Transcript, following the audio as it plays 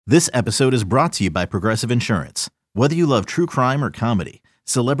This episode is brought to you by Progressive Insurance. Whether you love true crime or comedy,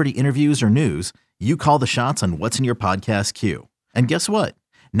 celebrity interviews or news, you call the shots on what's in your podcast queue. And guess what?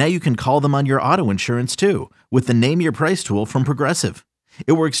 Now you can call them on your auto insurance too with the Name Your Price tool from Progressive.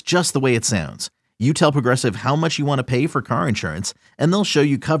 It works just the way it sounds. You tell Progressive how much you want to pay for car insurance, and they'll show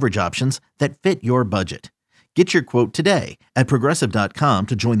you coverage options that fit your budget. Get your quote today at Progressive.com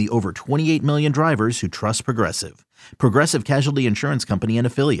to join the over 28 million drivers who trust Progressive. Progressive Casualty Insurance Company and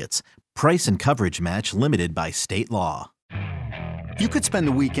Affiliates. Price and coverage match limited by state law. You could spend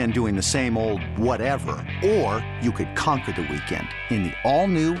the weekend doing the same old whatever, or you could conquer the weekend in the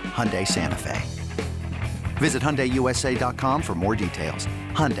all-new Hyundai Santa Fe. Visit HyundaiUSA.com for more details.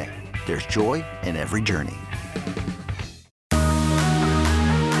 Hyundai, there's joy in every journey.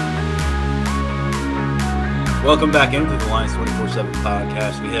 Welcome back into the Lions 24/7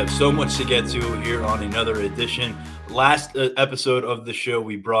 podcast. We have so much to get to here on another edition. Last episode of the show,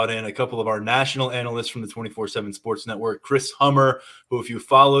 we brought in a couple of our national analysts from the 24/7 Sports Network, Chris Hummer, who, if you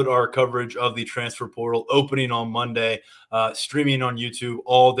followed our coverage of the transfer portal opening on Monday, streaming on YouTube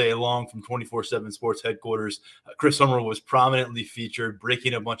all day long from 24/7 Sports headquarters, Chris Hummer was prominently featured,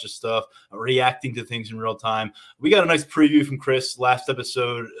 breaking a bunch of stuff, reacting to things in real time. We got a nice preview from Chris last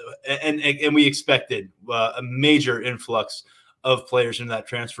episode, and we expected a major influx of players into that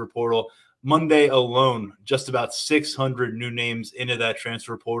transfer portal. Monday alone, just about 600 new names into that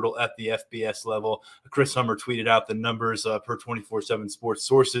transfer portal at the FBS level. Chris Hummer tweeted out the numbers per 24/7 Sports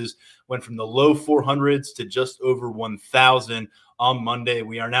sources, went from the low 400s to just over 1,000 on Monday.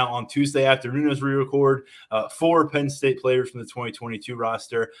 We are now on Tuesday afternoon as we record. 4 Penn State players from the 2022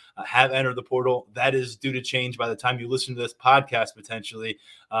 roster have entered the portal. That is due to change by the time you listen to this podcast, potentially.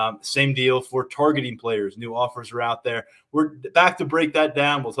 Same deal for targeting players. New offers are out there. We're back to break that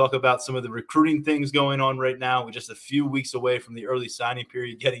down. We'll talk about some of the recruiting things going on right now. We're just a few weeks away from the early signing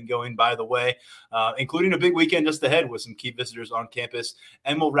period getting going, by the way, including a big weekend just ahead with some key visitors on campus.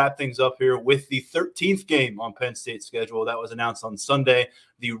 And we'll wrap things up here with the 13th game on Penn State's schedule. That was announced on Sunday.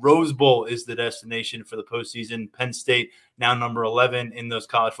 The Rose Bowl is the destination for the postseason. Penn State now number 11 in those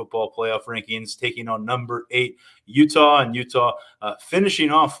college football playoff rankings, taking on number 8 Utah, and Utah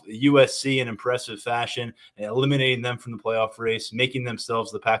finishing off USC in impressive fashion, eliminating them from the playoff race, making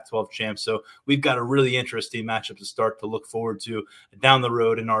themselves the Pac-12 champs. So we've got a really interesting matchup to start to look forward to down the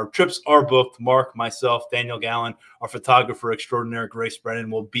road. And our trips are booked. Mark, myself, Daniel Gallen, our photographer extraordinaire, Grace Brennan,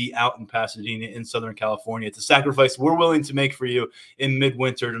 will be out in Pasadena in Southern California. It's a sacrifice we're willing to make for you in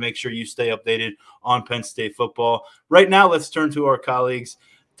midwinter to make sure you stay updated on Penn State football. Right now, let's turn to our colleagues,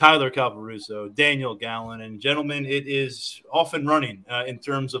 Tyler Calvaruso, Daniel Gallen, and gentlemen, it is off and running in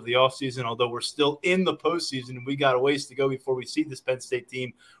terms of the offseason, although we're still in the postseason and we got a ways to go before we see this Penn State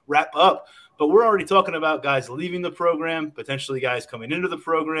team wrap up. But we're already talking about guys leaving the program, potentially guys coming into the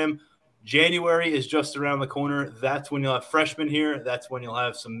program. January is just around the corner. That's when you'll have freshmen here. That's when you'll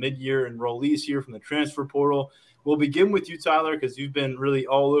have some mid-year enrollees here from the transfer portal. We'll begin with you, Tyler, because you've been really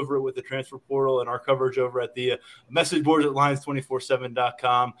all over it with the transfer portal and our coverage over at the message boards at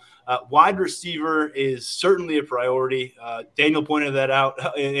Lions247.com. Wide receiver is certainly a priority. Daniel pointed that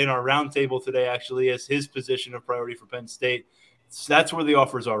out in our roundtable today, actually, as his position of priority for Penn State. So that's where the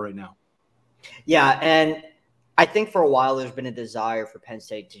offers are right now. Yeah, and I think for a while there's been a desire for Penn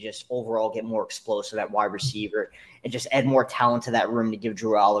State to just overall get more explosive at wide receiver and just add more talent to that room to give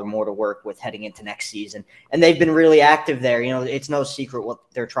Drew Aller more to work with heading into next season. And they've been really active there. You know, it's no secret what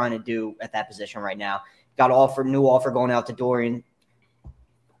they're trying to do at that position right now. Got new offer going out to Dorian.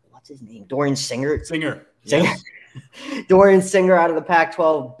 What's his name? Dorian Singer. Yes. Dorian Singer out of the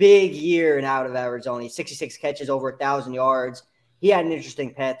Pac-12. Big year and out of Arizona. 66 catches, over 1,000 yards. He had an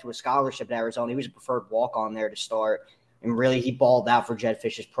interesting path to a scholarship at Arizona. He was a preferred walk-on there to start. And really, he balled out for Jedd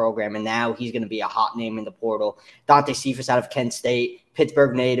Fisch's program. And now he's going to be a hot name in the portal. Dante Cephas out of Kent State,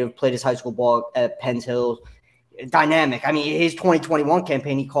 Pittsburgh native, played his high school ball at Penn Hills. Dynamic. I mean, his 2021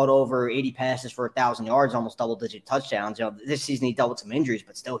 campaign, he caught over 80 passes for 1,000 yards, almost double-digit touchdowns. You know, this season he dealt with some injuries,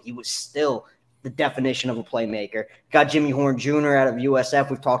 but still, he was still the definition of a playmaker. Got Jimmy Horn Jr. out of USF.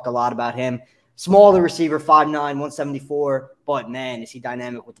 We've talked a lot about him. Smaller receiver, 5'9", 174, but man, is he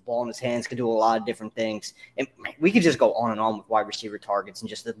dynamic with the ball in his hands, can do a lot of different things. And we could just go on and on with wide receiver targets and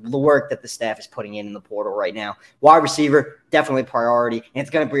just the work that the staff is putting in the portal right now. Wide receiver, definitely a priority, and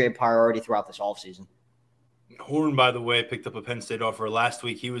it's going to be a priority throughout this offseason. Horn, by the way, picked up a Penn State offer last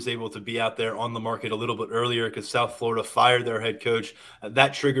week. He was able to be out there on the market a little bit earlier because South Florida fired their head coach.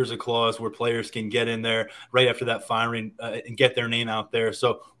 That triggers a clause where players can get in there right after that firing and get their name out there.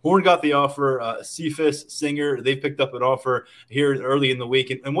 So Horn got the offer. Cephas, Singer, they picked up an offer here early in the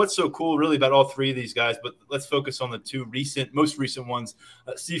week. And what's so cool really about all three of these guys, but let's focus on the most recent ones.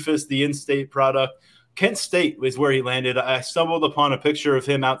 Cephas, the in-state product. Kent State was where he landed. I stumbled upon a picture of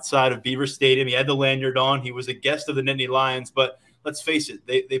him outside of Beaver Stadium. He had the lanyard on. He was a guest of the Nittany Lions, but let's face it,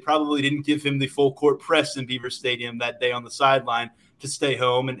 they probably didn't give him the full court press in Beaver Stadium that day on the sideline to stay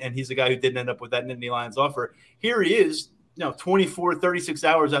home, and he's a guy who didn't end up with that Nittany Lions offer. Here he is, 24, 36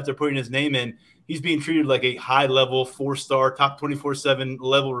 hours after putting his name in. He's being treated like a high-level, 4-star, top 24/7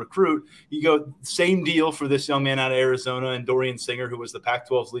 level recruit. You go, same deal for this young man out of Arizona and Dorian Singer, who was the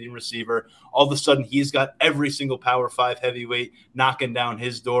Pac-12's leading receiver. All of a sudden, he's got every single Power 5 heavyweight knocking down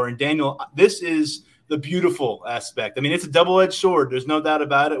his door. And, Daniel, this is the beautiful aspect. I mean, it's a double-edged sword. There's no doubt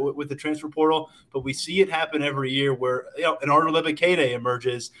about it with the transfer portal, but we see it happen every year where an Artur Lebekede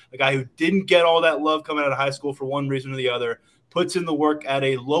emerges, a guy who didn't get all that love coming out of high school for one reason or the other, puts in the work at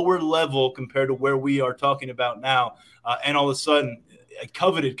a lower level compared to where we are talking about now, and all of a sudden a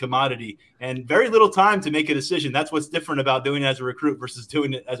coveted commodity and very little time to make a decision. That's what's different about doing it as a recruit versus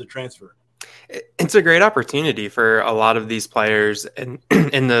doing it as a transfer. It's a great opportunity for a lot of these players in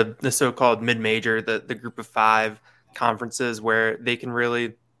the so-called mid-major, the group of 5 conferences, where they can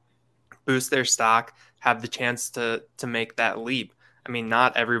really boost their stock, have the chance to make that leap. I mean,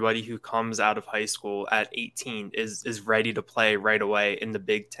 not everybody who comes out of high school at 18 is ready to play right away in the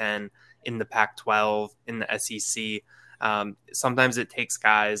Big Ten, in the Pac-12, in the SEC. Sometimes it takes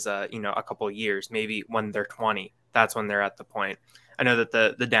guys, a couple of years, maybe when they're 20. That's when they're at the point. I know that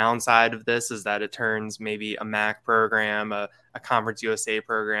the downside of this is that it turns maybe a MAC program, a Conference USA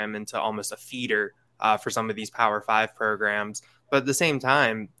program into almost a feeder for some of these Power 5 programs. But at the same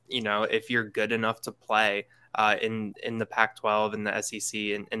time, if you're good enough to play in the Pac-12 and the SEC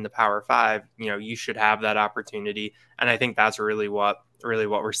and in the Power 5, you should have that opportunity. And I think that's really what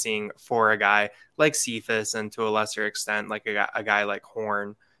we're seeing for a guy like Cephas, and to a lesser extent, like a guy like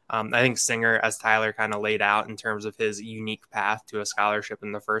Horn. I think Singer, as Tyler kind of laid out in terms of his unique path to a scholarship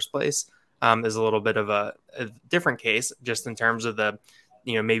in the first place, is a little bit of a different case, just in terms of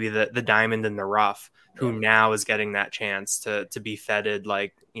maybe the diamond in the rough, who now is getting that chance to be feted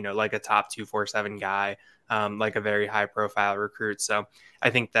like a top 247 guy, like a very high profile recruit. So I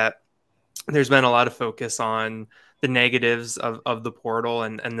think that there's been a lot of focus on the negatives of the portal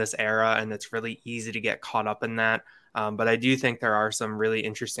and this era, and it's really easy to get caught up in that. But I do think there are some really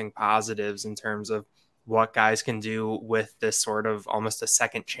interesting positives in terms of what guys can do with this sort of almost a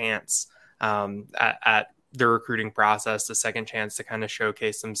second chance at the recruiting process, a second chance to kind of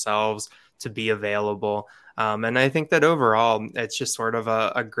showcase themselves, to be available. And I think that overall, it's just sort of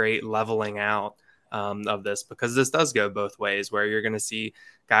a great leveling out of this, because this does go both ways, where you're going to see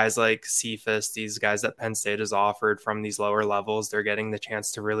guys like Cephas, these guys that Penn State has offered from these lower levels, they're getting the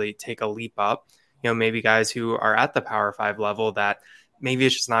chance to really take a leap up. Maybe guys who are at the Power 5 level that maybe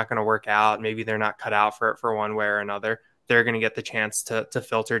it's just not going to work out. Maybe they're not cut out for it for one way or another. They're going to get the chance to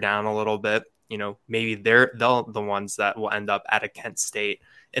filter down a little bit. Maybe they're the ones that will end up at a Kent State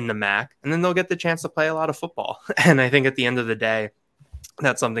in the MAC, and then they'll get the chance to play a lot of football. And I think at the end of the day,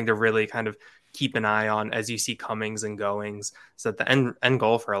 that's something to really kind of keep an eye on as you see comings and goings. So that the end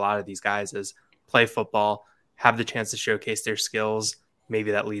goal for a lot of these guys is play football, have the chance to showcase their skills.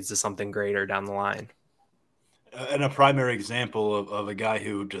 Maybe that leads to something greater down the line. And a primary example of a guy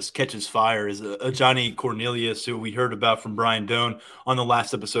who just catches fire is a Johnny Cornelius, who we heard about from Brian Doan on the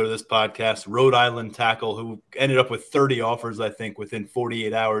last episode of this podcast, Rhode Island tackle, who ended up with 30 offers, I think, within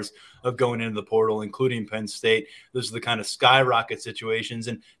 48 hours of going into the portal, including Penn State. Those are the kind of skyrocket situations.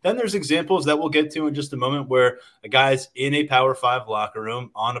 And then there's examples that we'll get to in just a moment where a guy's in a Power 5 locker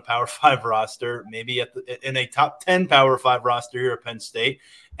room, on a Power 5 roster, maybe in a top 10 Power 5 roster here at Penn State,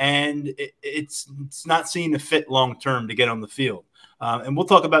 and it's not seen to fit long-term to get on the field. And we'll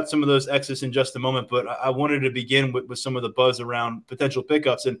talk about some of those exits in just a moment, but I wanted to begin with some of the buzz around potential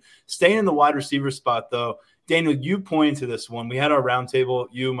pickups. And staying in the wide receiver spot, though, Daniel, you pointed to this one. We had our roundtable,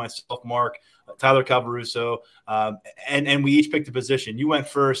 you, myself, Mark, Tyler Calvaruso, and we each picked a position. You went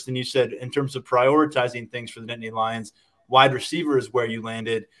first, and you said in terms of prioritizing things for the Nittany Lions, wide receiver is where you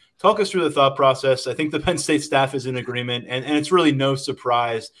landed. Talk us through the thought process. I think the Penn State staff is in agreement, and it's really no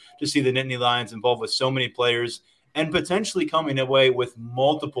surprise to see the Nittany Lions involved with so many players and potentially coming away with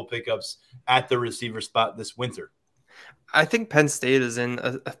multiple pickups at the receiver spot this winter. I think Penn State is in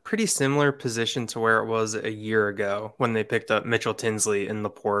a pretty similar position to where it was a year ago when they picked up Mitchell Tinsley in the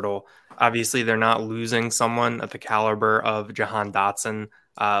portal. Obviously, they're not losing someone at the caliber of Jahan Dotson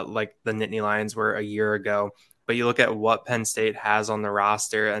like the Nittany Lions were a year ago. But you look at what Penn State has on the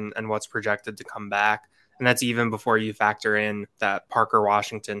roster and what's projected to come back. And that's even before you factor in that Parker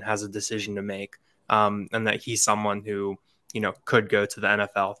Washington has a decision to make and that he's someone who, could go to the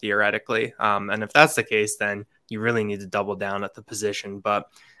NFL theoretically. And if that's the case, then you really need to double down at the position. But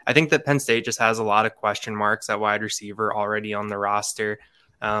I think that Penn State just has a lot of question marks at wide receiver already on the roster.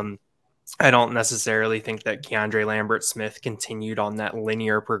 I don't necessarily think that Keandre Lambert-Smith continued on that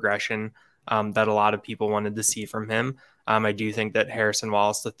linear progression that a lot of people wanted to see from him. I do think that Harrison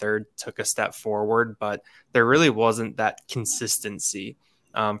Wallace III took a step forward, but there really wasn't that consistency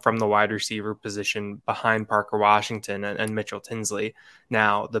from the wide receiver position behind Parker Washington and Mitchell Tinsley.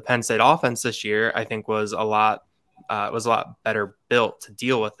 Now, the Penn State offense this year, I think, was a lot better built to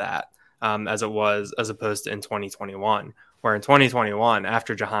deal with that as opposed to in 2021, where in 2021,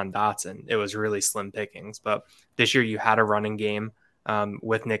 after Jahan Dotson, it was really slim pickings. But this year you had a running game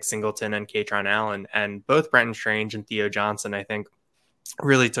with Nick Singleton and Katron Allen, and both Brenton Strange and Theo Johnson, I think,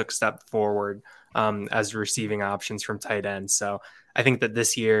 really took a step forward as receiving options from tight end. So I think that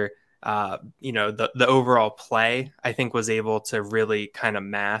this year, the overall play, I think, was able to really kind of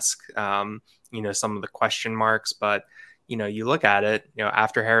mask, some of the question marks. But, you look at it,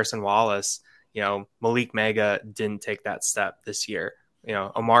 after Harrison Wallace, Malik Mega didn't take that step this year.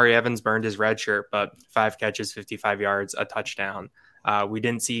 Omari Evans burned his red shirt, but 5 catches, 55 yards, a touchdown. We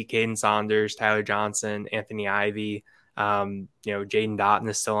didn't see Caden Saunders, Tyler Johnson, Anthony Ivy. Jaden Dotton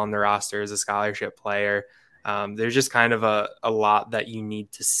is still on the roster as a scholarship player. There's just kind of a lot that you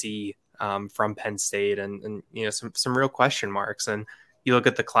need to see from Penn State and some real question marks. And you look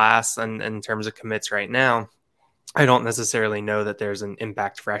at the class and in terms of commits right now, I don't necessarily know that there's an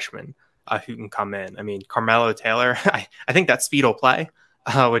impact freshman who can come in. I mean, Carmelo Taylor, I think that speed will play,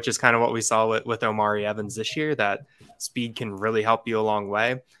 which is kind of what we saw with Omari Evans this year, that speed can really help you a long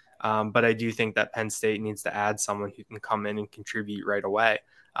way. But I do think that Penn State needs to add someone who can come in and contribute right away,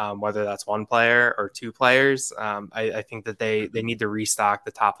 whether that's one player or 2 players. I think that they need to restock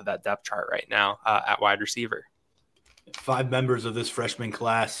the top of that depth chart right now at wide receiver. 5 members of this freshman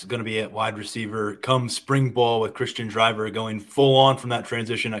class going to be at wide receiver come spring ball, with Christian Driver going full on from that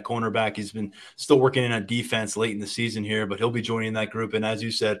transition at cornerback. He's been still working in at defense late in the season here, but he'll be joining that group. And as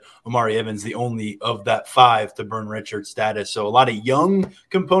you said, Omari Evans, the only of that 5 to burn redshirt status. So a lot of young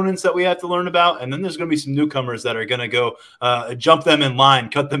components that we have to learn about. And then there's going to be some newcomers that are going to go jump them in line,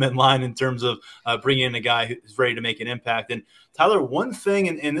 cut them in line in terms of bringing in a guy who's ready to make an impact. And Tyler, one thing,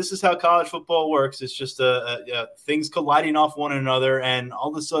 and this is how college football works, it's just things colliding off one another, and all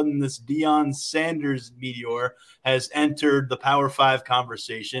of a sudden this Deion Sanders meteor has entered the Power 5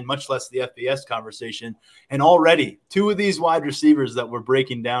 conversation, much less the FBS conversation, and already 2 of these wide receivers that we're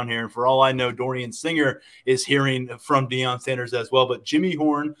breaking down here, and for all I know, Dorian Singer is hearing from Deion Sanders as well, but Jimmy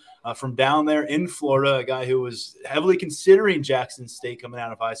Horn from down there in Florida, a guy who was heavily considering Jackson State coming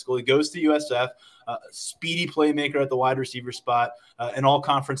out of high school. He goes to USF, speedy playmaker at the wide receiver spot, an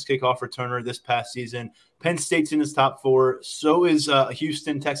all-conference kickoff returner this past season. Penn State's in his top 4. So is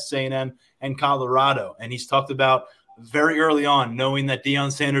Houston, Texas A&M, and Colorado. And he's talked about very early on knowing that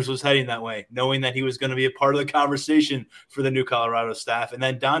Deion Sanders was heading that way, knowing that he was going to be a part of the conversation for the new Colorado staff. And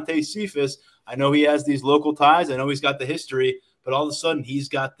then Dante Cephas, I know he has these local ties. I know he's got the history, but all of a sudden he's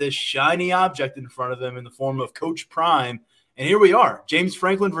got this shiny object in front of him in the form of Coach Prime. And here we are, James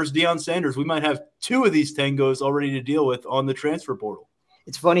Franklin versus Deion Sanders. We might have 2 of these tangos already to deal with on the transfer portal.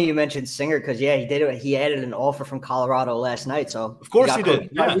 It's funny you mentioned Singer because, he did it. He added an offer from Colorado last night. So of course he did.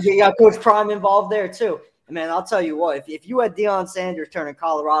 Yeah. You got Coach Prime involved there too. And man, I'll tell you what, if you had Deion Sanders turning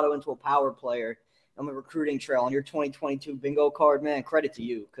Colorado into a power player on the recruiting trail on your 2022 bingo card, man, credit to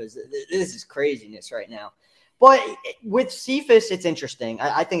you, because this is craziness right now. But with Cephas, it's interesting.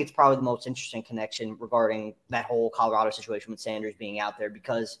 I think it's probably the most interesting connection regarding that whole Colorado situation with Sanders being out there,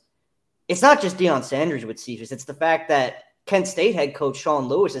 because it's not just Deion Sanders with Cephas. It's the fact that Kent State head coach Sean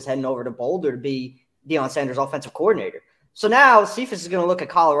Lewis is heading over to Boulder to be Deion Sanders' offensive coordinator. So now Cephas is going to look at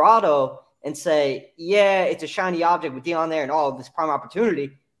Colorado and say, yeah, it's a shiny object with Deion there and all of this prime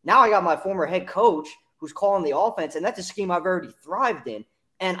opportunity. Now I got my former head coach who's calling the offense, and that's a scheme I've already thrived in.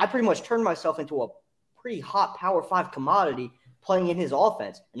 And I pretty much turned myself into a pretty hot Power 5 commodity playing in his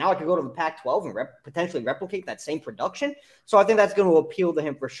offense. And now I could go to the Pac-12 and potentially replicate that same production. So I think that's going to appeal to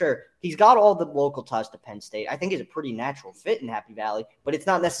him for sure. He's got all the local ties to Penn State. I think he's a pretty natural fit in Happy Valley, but it's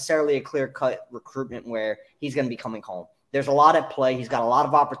not necessarily a clear-cut recruitment where he's going to be coming home. There's a lot at play. He's got a lot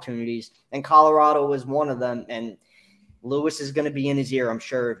of opportunities, and Colorado was one of them. And Lewis is going to be in his ear. I'm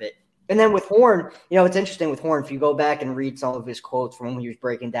sure of it. And then with Horn, it's interesting with Horn. If you go back and read some of his quotes from when he was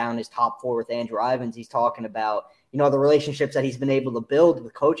breaking down his top 4 with Andrew Ivins, he's talking about, the relationships that he's been able to build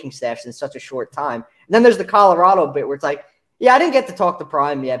with coaching staffs in such a short time. And then there's the Colorado bit where it's like, yeah, I didn't get to talk to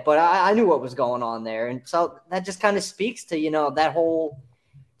Prime yet, but I knew what was going on there. And so that just kind of speaks to, that whole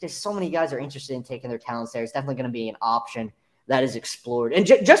 – just so many guys are interested in taking their talents there. It's definitely going to be an option that is explored. And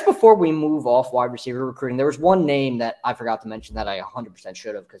just before we move off wide receiver recruiting, there was one name that I forgot to mention that I 100%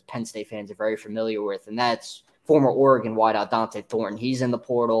 should have because Penn State fans are very familiar with, and that's former Oregon wideout Dante Thornton. He's in the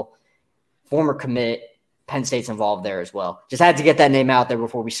portal, former commit. Penn State's involved there as well. Just had to get that name out there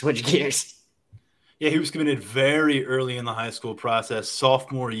before we switch gears. Yeah, he was committed very early in the high school process,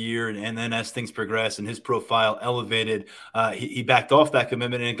 sophomore year, and then as things progressed and his profile elevated, he backed off that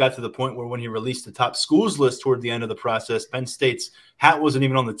commitment, and it got to the point where when he released the top schools list toward the end of the process, Penn State's hat wasn't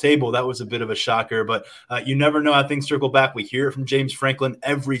even on the table. That was a bit of a shocker, but you never know how things circle back. We hear it from James Franklin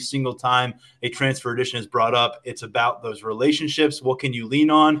every single time a transfer edition is brought up. It's about those relationships. What can you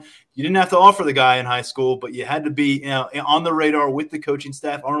lean on? You didn't have to offer the guy in high school, but you had to be on the radar with the coaching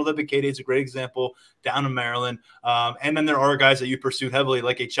staff. Arnold Ebiketie is a great example down in Maryland. And then there are guys that you pursued heavily,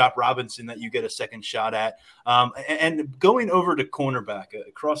 like a Chop Robinson that you get a second shot at. And going over to cornerback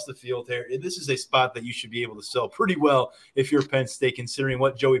across the field here, this is a spot that you should be able to sell pretty well if you're Penn State, considering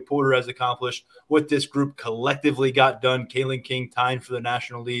what Joey Porter has accomplished, what this group collectively got done. Kalen King tying for the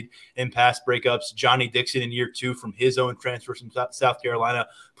national lead in pass breakups. Johnny Dixon in year 2 from his own transfer from South Carolina,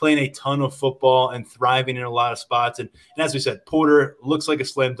 playing a ton of football and thriving in a lot of spots. And as we said, Porter looks like a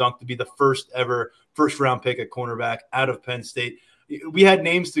slam dunk to be the first ever first-round pick at cornerback out of Penn State. We had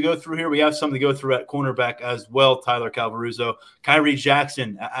names to go through here. We have some to go through at cornerback as well, Tyler Calvaruso. Kyrie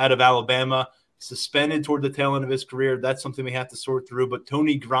Jackson out of Alabama, suspended toward the tail end of his career. That's something we have to sort through. But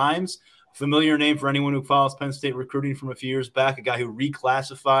Tony Grimes, familiar name for anyone who follows Penn State recruiting from a few years back, a guy who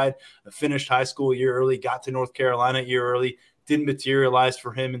reclassified, finished high school a year early, got to North Carolina a year early. Didn't materialize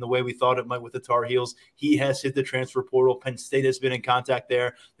for him in the way we thought it might with the Tar Heels. He has hit the transfer portal. Penn State has been in contact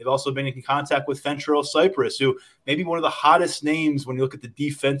there. They've also been in contact with Fentrell Cypress, who may be one of the hottest names when you look at the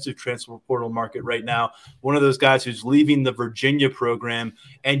defensive transfer portal market right now. One of those guys who's leaving the Virginia program.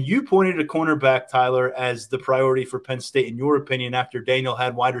 And you pointed to cornerback, Tyler, as the priority for Penn State, in your opinion, after Daniel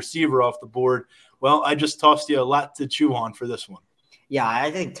had wide receiver off the board. Well, I just tossed you a lot to chew on for this one. Yeah,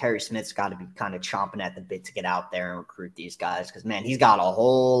 I think Terry Smith's got to be kind of chomping at the bit to get out there and recruit these guys because, man, he's got a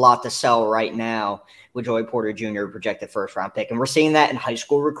whole lot to sell right now with Joey Porter Jr., projected first-round pick. And we're seeing that in high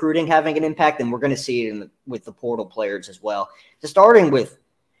school recruiting having an impact, and we're going to see it with the portal players as well. Just starting with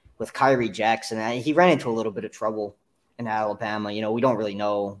Kyrie Jackson, he ran into a little bit of trouble in Alabama. We don't really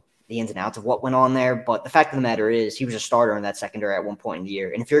know the ins and outs of what went on there, but the fact of the matter is he was a starter in that secondary at one point in the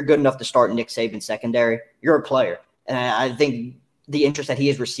year. And if you're good enough to start Nick Saban's secondary, you're a player. And I think the interest that he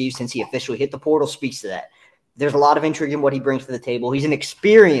has received since he officially hit the portal speaks to that. There's a lot of intrigue in what he brings to the table. He's an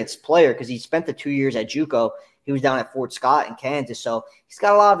experienced player because he spent the 2 years at JUCO. He was down at Fort Scott in Kansas, so he's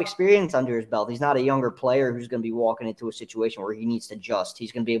got a lot of experience under his belt. He's not a younger player who's going to be walking into a situation where he needs to adjust.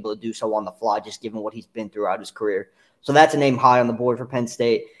 He's going to be able to do so on the fly, just given what he's been throughout his career. So that's a name high on the board for Penn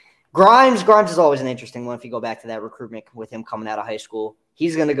State. Grimes is always an interesting one if you go back to that recruitment with him coming out of high school.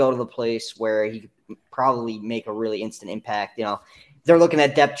 He's going to go to the place where he could probably make a really instant impact. They're looking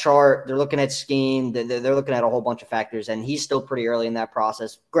at depth chart. They're looking at scheme. They're looking at a whole bunch of factors, and he's still pretty early in that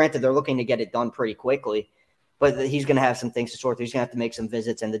process. Granted, they're looking to get it done pretty quickly, but he's going to have some things to sort through. He's going to have to make some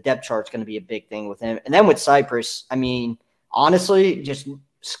visits, and the depth chart's going to be a big thing with him. And then with Cypress, I mean, honestly, just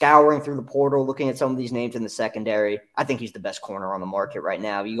scouring through the portal, looking at some of these names in the secondary, I think he's the best corner on the market right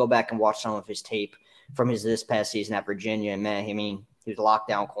now. You go back and watch some of his tape from this past season at Virginia, and man, I mean, he was a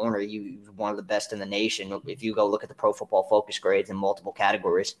lockdown corner. He was one of the best in the nation. If you go look at the Pro Football Focus grades in multiple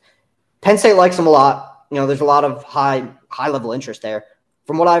categories, Penn State likes him a lot. There's a lot of high level interest there.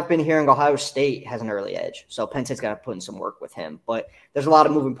 From what I've been hearing, Ohio State has an early edge. So Penn State's got to put in some work with him. But there's a lot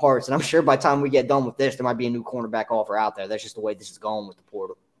of moving parts, and I'm sure by the time we get done with this, there might be a new cornerback offer out there. That's just the way this is going with the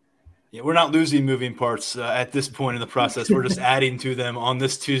portal. Yeah, we're not losing moving parts at this point in the process. We're just adding to them on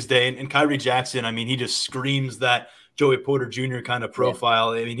this Tuesday. And Kyrie Jackson, I mean, he just screams that Joey Porter Jr. kind of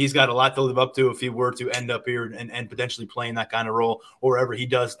profile. Yeah. I mean, he's got a lot to live up to if he were to end up here and potentially playing that kind of role or wherever he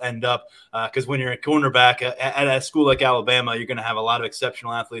does end up. Because when you're a cornerback at a school like Alabama, you're going to have a lot of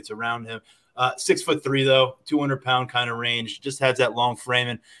exceptional athletes around him. 6'3", though, 200-pound kind of range, just has that long frame.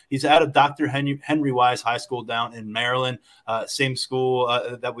 And he's out of Dr. Henry Wise High School down in Maryland, same school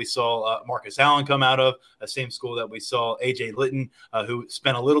that we saw Marcus Allen come out of, same school that we saw A.J. Litton, who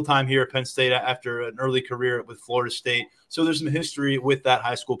spent a little time here at Penn State after an early career with Florida State. So there's some history with that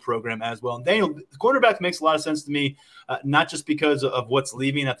high school program as well. And Daniel, the quarterback makes a lot of sense to me, not just because of what's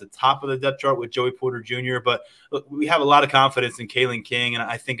leaving at the top of the depth chart with Joey Porter Jr., but look, we have a lot of confidence in Kalen King, and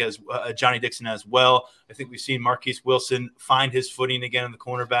I think as Johnny Dixon as well. I think we've seen Marquise Wilson find his footing again in the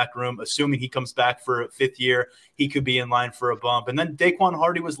cornerback room. Assuming he comes back for a 5th year, he could be in line for a bump. And then Daquan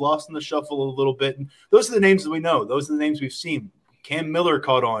Hardy was lost in the shuffle a little bit. And those are the names that we know. Those are the names we've seen. Cam Miller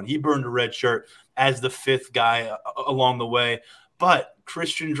caught on. He burned a red shirt as the 5th guy along the way. But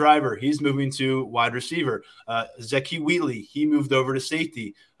Christian Driver, he's moving to wide receiver. Zeki Wheatley, he moved over to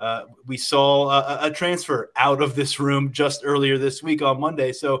safety. We saw a transfer out of this room just earlier this week on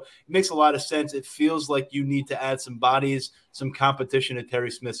Monday. So it makes a lot of sense. It feels like you need to add some bodies, some competition to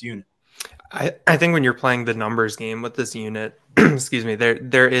Terry Smith's unit. I think when you're playing the numbers game with this unit, excuse me,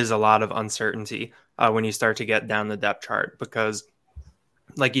 there is a lot of uncertainty when you start to get down the depth chart because,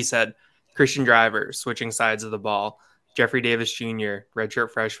 like you said, Christian Driver switching sides of the ball, Jeffrey Davis Jr.,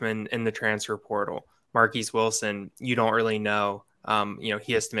 redshirt freshman in the transfer portal, Marquise Wilson, you don't really know.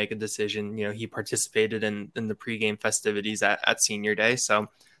 He has to make a decision. He participated in the pregame festivities at senior day. So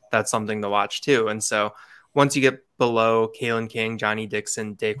that's something to watch too. And so once you get below Kalen King, Johnny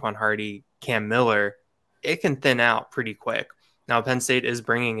Dixon, Daquan Hardy, Cam Miller, it can thin out pretty quick. Now, Penn State is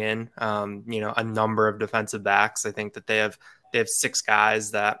bringing in, a number of defensive backs. I think that they have 6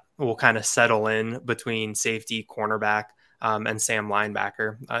 guys that will kind of settle in between safety, cornerback, and Sam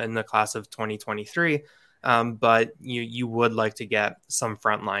linebacker in the class of 2023. But you would like to get some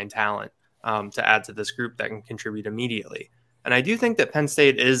frontline talent to add to this group that can contribute immediately. And I do think that Penn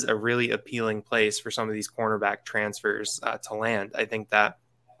State is a really appealing place for some of these cornerback transfers to land. I think that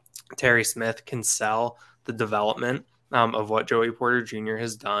Terry Smith can sell the development of what Joey Porter Jr.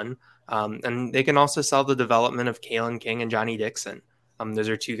 has done. And they can also sell the development of Kalen King and Johnny Dixon. Those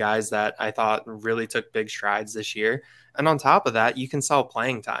are 2 guys that I thought really took big strides this year. And on top of that, you can sell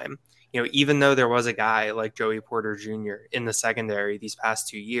playing time. Even though there was a guy like Joey Porter Jr. in the secondary these past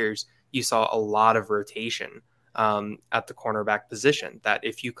 2 years, you saw a lot of rotation at the cornerback position that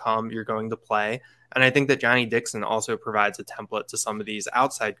if you come, you're going to play. And I think that Johnny Dixon also provides a template to some of these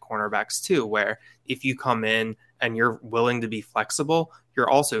outside cornerbacks too, where if you come in and you're willing to be flexible, you're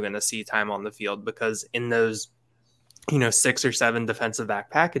also going to see time on the field because in those 6 or 7 defensive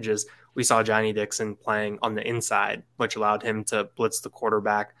back packages, we saw Johnny Dixon playing on the inside, which allowed him to blitz the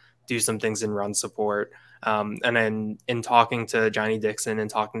quarterback, do some things in run support. And then in talking to Johnny Dixon and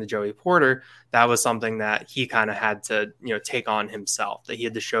talking to Joey Porter, that was something that he kind of had to, take on himself, that he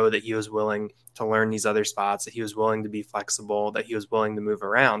had to show that he was willing to learn these other spots, that he was willing to be flexible, that he was willing to move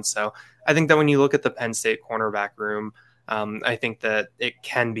around. So I think that when you look at the Penn State cornerback room, I think that it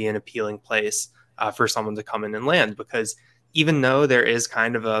can be an appealing place for someone to come in and land, because even though there is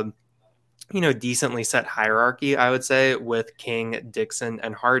kind of a, decently set hierarchy, I would say, with King, Dixon,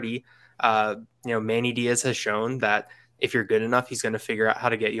 and Hardy, Manny Diaz has shown that if you're good enough, he's going to figure out how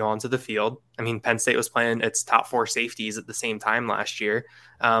to get you onto the field. I mean, Penn State was playing its top 4 safeties at the same time last year.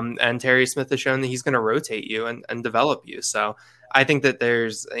 And Terry Smith has shown that he's going to rotate you and develop you. So I think that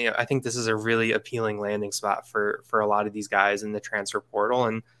I think this is a really appealing landing spot for a lot of these guys in the transfer portal.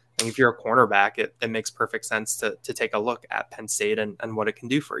 And if you're a cornerback, it makes perfect sense to take a look at Penn State and what it can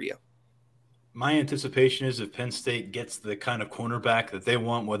do for you. My anticipation is if Penn State gets the kind of cornerback that they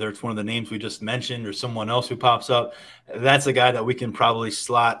want, whether it's one of the names we just mentioned or someone else who pops up, that's a guy that we can probably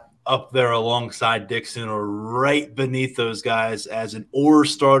slot up there alongside Dixon or right beneath those guys as an or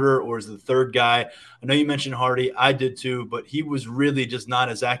starter or as the 3rd guy. I know you mentioned Hardy. I did too, but he was really just not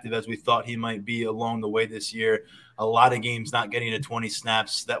as active as we thought he might be along the way this year. A lot of games not getting to 20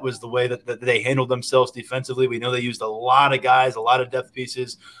 snaps. That was the way that they handled themselves defensively. We know they used a lot of guys, a lot of depth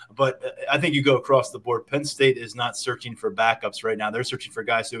pieces, but I think you go across the board. Penn State is not searching for backups right now. They're searching for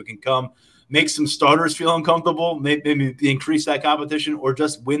guys who can come, make some starters feel uncomfortable, maybe increase that competition, or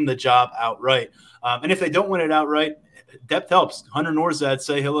just win the job outright. And if they don't win it outright, depth helps. Hunter Norzad,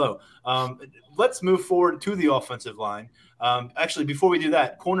 say hello. Let's move forward to the offensive line. Actually, before we do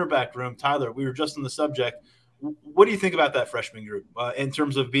that, cornerback room, Tyler, we were just on the subject. What do you think about that freshman group in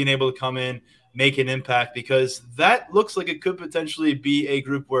terms of being able to come in, make an impact? Because that looks like it could potentially be a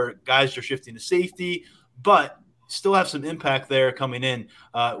group where guys are shifting to safety, but still have some impact there coming in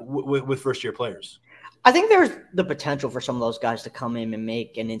with first-year players. I think there's the potential for some of those guys to come in and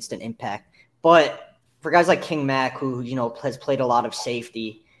make an instant impact. But for guys like King Mack, who, has played a lot of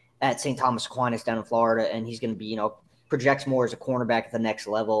safety at St. Thomas Aquinas down in Florida, and he's going to be, projects more as a cornerback at the next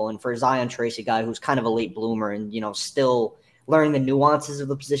level. And for Zion Tracy, guy who's kind of a late bloomer and, still learning the nuances of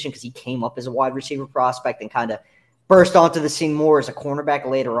the position because he came up as a wide receiver prospect and kind of burst onto the scene more as a cornerback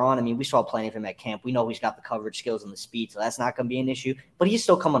later on. I mean, we saw plenty of him at camp. We know he's got the coverage skills and the speed, so that's not going to be an issue. But he's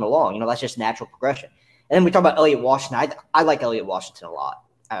still coming along. That's just natural progression. And then we talk about Elliott Washington. I like Elliott Washington a lot.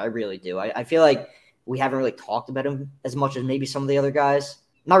 I really do. I feel like we haven't really talked about him as much as maybe some of the other guys.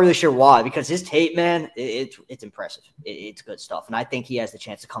 Not really sure why, because his tape, man, it's impressive. It's good stuff. And I think he has the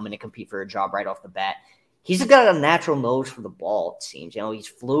chance to come in and compete for a job right off the bat. He's got a natural nose for the ball, it seems. He's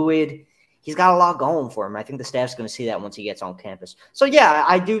fluid. He's got a lot going for him. I think the staff's going to see that once he gets on campus. So, yeah,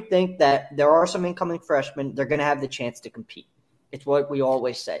 I do think that there are some incoming freshmen. They're going to have the chance to compete. It's what we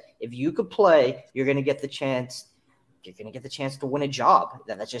always say. If you could play, you're going to get the chance. You're going to get the chance to win a job.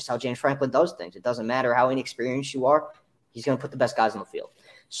 That's just how James Franklin does things. It doesn't matter how inexperienced you are. He's going to put the best guys on the field.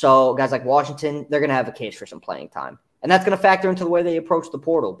 So guys like Washington, they're going to have a case for some playing time. And that's going to factor into the way they approach the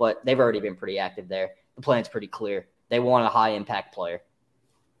portal, but they've already been pretty active there. The plan's pretty clear. They want a high-impact player.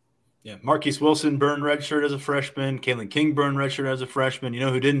 Yeah, Marquise Wilson burned redshirt as a freshman. Kalen King burned redshirt as a freshman.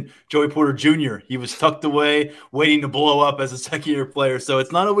 Who didn't? Joey Porter Jr. He was tucked away, waiting to blow up as a second-year player. So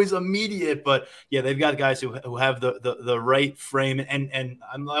it's not always immediate, but yeah, they've got guys who have the right frame. And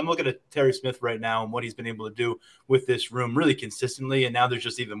I'm looking at Terry Smith right now and what he's been able to do with this room really consistently. And now there's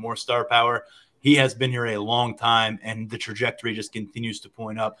just even more star power. He has been here a long time, and the trajectory just continues to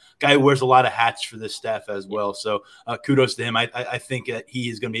point up. Guy who wears a lot of hats for this staff as well. So kudos to him. I think that he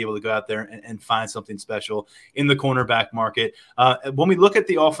is going to be able to go out there and find something special in the cornerback market. When we look at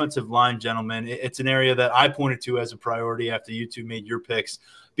the offensive line, gentlemen, it's an area that I pointed to as a priority after you two made your picks,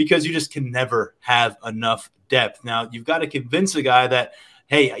 because you just can never have enough depth. Now, you've got to convince a guy that,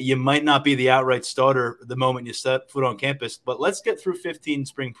 hey, you might not be the outright starter the moment you set foot on campus, but let's get through 15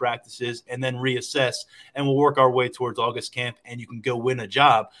 spring practices and then reassess, and we'll work our way towards August camp, and you can go win a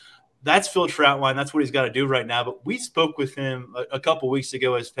job. That's Phil Trautwein. That's what he's got to do right now. But we spoke with him a couple weeks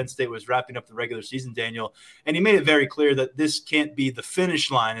ago as Penn State was wrapping up the regular season, Daniel, and he made it very clear that this can't be the finish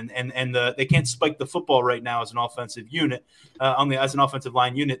line, and they can't spike the football right now as an offensive unit, as an offensive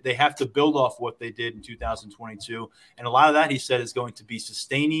line unit. They have to build off what they did in 2022, and a lot of that, he said, is going to be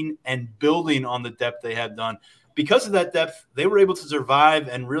sustaining and building on the depth they have done. Because of that depth, they were able to survive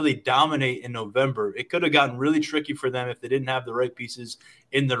and really dominate in November. It could have gotten really tricky for them if they didn't have the right pieces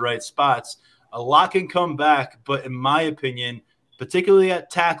in the right spots. A lot can come back, but in my opinion, particularly at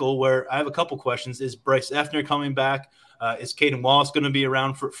tackle, where I have a couple questions, is Bryce Effner coming back? Is Caden Wallace going to be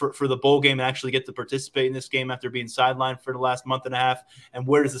around for the bowl game and actually get to participate in this game after being sidelined for the last month and a half? And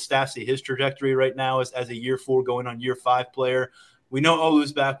where does the staff see his trajectory right now as a year 4 going on year 5 player? We know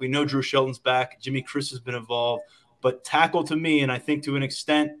Olu's back. We know Drew Shelton's back. Jimmy Chris has been involved. But tackle, to me, and I think to an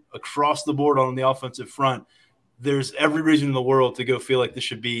extent across the board on the offensive front, there's every reason in the world to go feel like this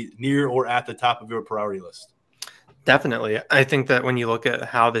should be near or at the top of your priority list. Definitely. I think that when you look at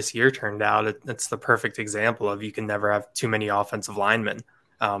how this year turned out, it's the perfect example of you can never have too many offensive linemen.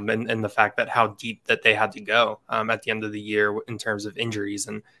 And the fact that how deep that they had to go at the end of the year in terms of injuries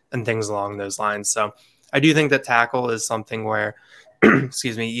and things along those lines. So I do think that tackle is something where,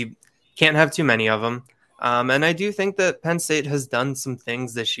 you can't have too many of them. And I do think that Penn State has done some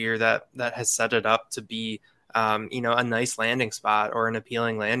things this year that has set it up to be, a nice landing spot or an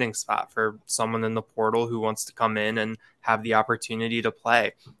appealing landing spot for someone in the portal who wants to come in and have the opportunity to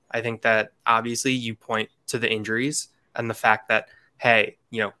play. I think that obviously you point to the injuries and the fact that, hey,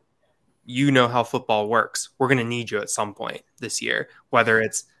 you know how football works. We're going to need you at some point this year, whether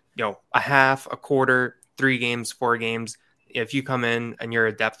it's, a half, a quarter, 3 games, 4 games. If you come in and you're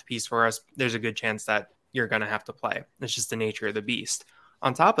a depth piece for us, there's a good chance that you're going to have to play. It's just the nature of the beast.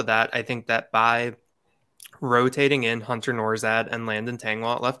 On top of that, I think that by rotating in Hunter Norzad and Landon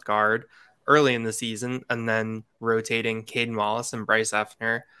Tangwall at left guard early in the season, and then rotating Caden Wallace and Bryce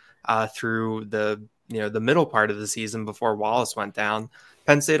Effner through the middle part of the season before Wallace went down,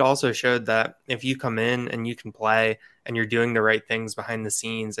 Penn State also showed that if you come in and you can play and you're doing the right things behind the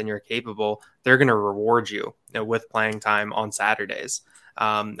scenes and you're capable, they're going to reward you, with playing time on Saturdays.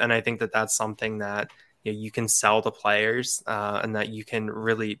 And I think that that's something that you can sell to players and that you can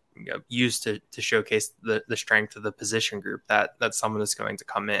really use to showcase the strength of the position group that someone is going to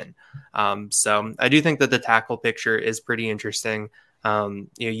come in. So I do think that the tackle picture is pretty interesting.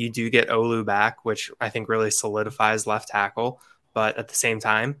 You do get Olu back, which I think really solidifies left tackle. But at the same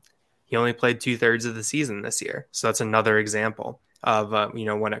time, he only played 2/3 of the season this year. So that's another example of,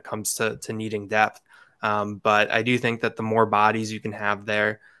 when it comes to needing depth. But I do think that the more bodies you can have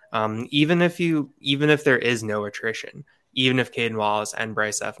there, even if there is no attrition, even if Caden Wallace and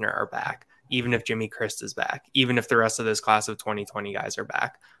Bryce Effner are back, even if Jimmy Christ is back, even if the rest of this class of 2020 guys are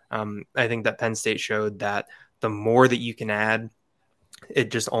back, I think that Penn State showed that the more that you can add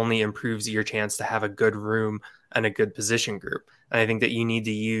it just only improves your chance to have a good room and a good position group. And I think that you need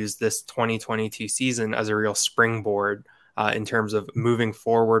to use this 2022 season as a real springboard in terms of moving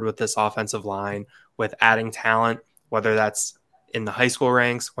forward with this offensive line, with adding talent, whether that's in the high school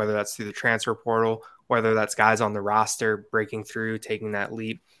ranks, whether that's through the transfer portal, whether that's guys on the roster breaking through, taking that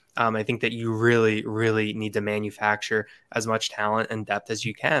leap. I think that you really, really need to manufacture as much talent and depth as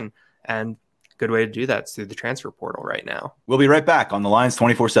you can. And a good way to do that is through the transfer portal right now. We'll be right back on the Lions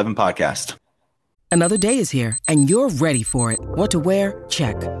 24/7 podcast. Another day is here, and you're ready for it. What to wear?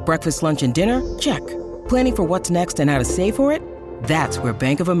 Check. Breakfast, lunch, and dinner? Check. Planning for what's next and how to save for it? That's where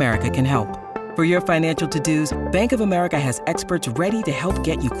Bank of America can help. For your financial to-dos, Bank of America has experts ready to help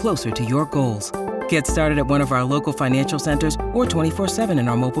get you closer to your goals. Get started at one of our local financial centers or 24/7 in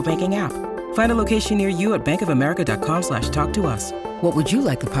our mobile banking app. Find a location near you at bankofamerica.com/talktous. What would you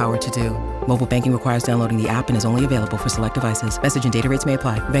like the power to do? Mobile banking requires downloading the app and is only available for select devices. Message and data rates may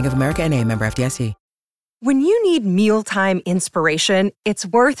apply. Bank of America NA, member FDIC. When you need mealtime inspiration, it's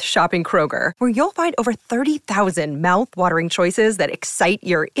worth shopping Kroger, where you'll find over 30,000 mouth-watering choices that excite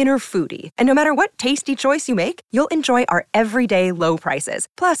your inner foodie. And no matter what tasty choice you make, you'll enjoy our everyday low prices,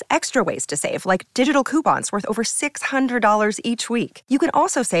 plus extra ways to save, like digital coupons worth over $600 each week. You can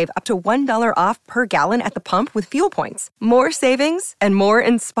also save up to $1 off per gallon at the pump with fuel points. More savings and more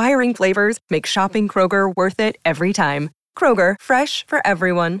inspiring flavors make shopping Kroger worth it every time. Kroger, fresh for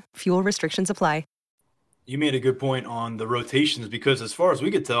everyone. Fuel restrictions apply. You made a good point on the rotations, because as far as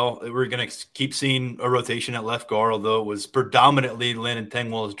we could tell, we're going to keep seeing a rotation at left guard, although it was predominantly Landon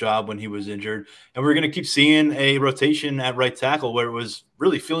Tengwall's job when he was injured. And we're going to keep seeing a rotation at right tackle, where it was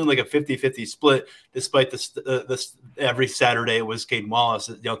really feeling like a 50-50 split, despite this every Saturday it was Caden Wallace,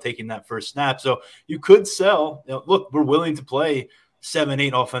 taking that first snap. So you could sell, look, we're willing to play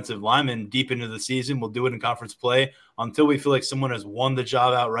 7-8 offensive linemen deep into the season. We'll do it in conference play until we feel like someone has won the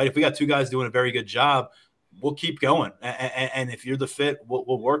job outright. If we got two guys doing a very good job, we'll keep going. And if you're the fit,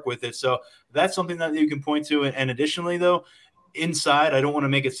 we'll work with it. So that's something that you can point to. And additionally, though, inside, I don't want to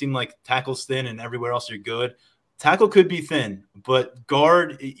make it seem like tackle's thin and everywhere else you're good. Tackle could be thin, but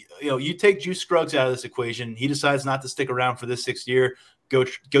guard, you take Juice Scruggs out of this equation. He decides not to stick around for this 6th year. Go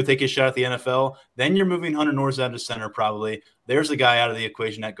take his shot at the NFL. Then you're moving Hunter Norzad to center probably. There's a guy out of the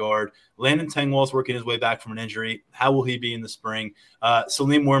equation at guard. Landon Tengwall's working his way back from an injury. How will he be in the spring?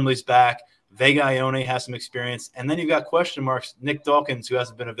 Salim Wormley's back. Vega Ione has some experience. And then you've got question marks. Nick Dawkins, who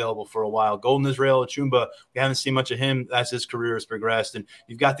hasn't been available for a while. Golden Israel Achumba, we haven't seen much of him as his career has progressed. And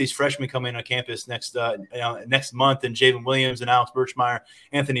you've got these freshmen coming on campus next month, and Javen Williams and Alex Birchmeyer,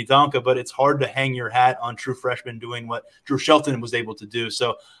 Anthony Donka. But it's hard to hang your hat on true freshmen doing what Drew Shelton was able to do.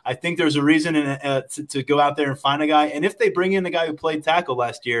 So I think there's a reason to go out there and find a guy. And if they bring in the guy who played tackle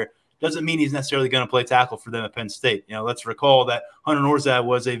last year, doesn't mean he's necessarily going to play tackle for them at Penn State. Let's recall that Hunter Norzad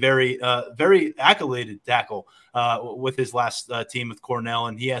was a very, very accoladed tackle with his last team with Cornell,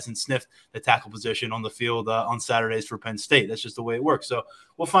 and he hasn't sniffed the tackle position on the field on Saturdays for Penn State. That's just the way it works. So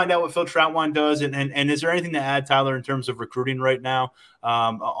we'll find out what Phil Trautwein does. And is there anything to add, Tyler, in terms of recruiting right now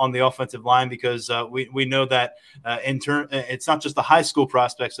on the offensive line? Because we know that it's not just the high school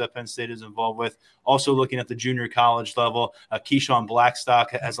prospects that Penn State is involved with. Also looking at the junior college level, Keyshawn Blackstock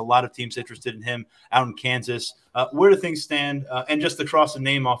has a lot of teams interested in him out in Kansas. Where do things stand? And just to cross a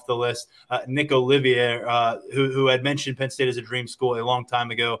name off the list, Nick Olivier, who had mentioned Penn State as a dream school a long time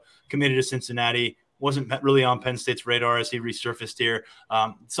ago, committed to Cincinnati, wasn't really on Penn State's radar as he resurfaced here.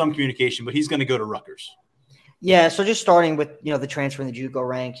 Some communication, but he's going to go to Rutgers. Yeah, so just starting with, the transfer in the JUCO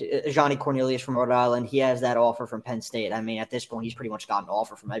ranks, Johnny Cornelius from Rhode Island, he has that offer from Penn State. I mean, at this point, he's pretty much got an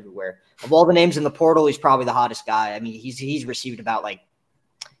offer from everywhere. Of all the names in the portal, he's probably the hottest guy. I mean, he's received about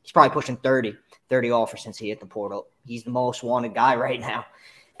he's probably pushing 30 offers since he hit the portal. He's the most wanted guy right now.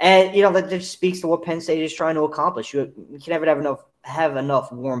 And, that just speaks to what Penn State is trying to accomplish. You can never have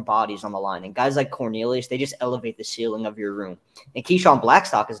enough warm bodies on the line. And guys like Cornelius, they just elevate the ceiling of your room. And Keyshawn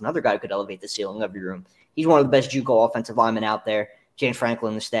Blackstock is another guy who could elevate the ceiling of your room. He's one of the best JUCO offensive linemen out there. James Franklin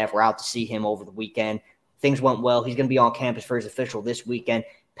and the staff were out to see him over the weekend. Things went well. He's going to be on campus for his official this weekend.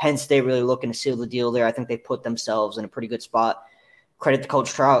 Penn State really looking to seal the deal there. I think they put themselves in a pretty good spot. Credit to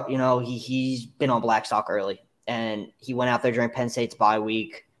Coach Trout. He's been on Blackstock early, and he went out there during Penn State's bye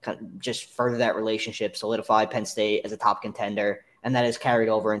week, kind of just further that relationship, solidified Penn State as a top contender, and that has carried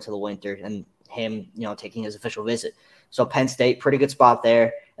over into the winter and him, taking his official visit. So Penn State, pretty good spot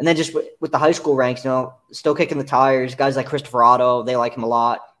there. And then just with the high school ranks, still kicking the tires. Guys like Christopher Otto, they like him a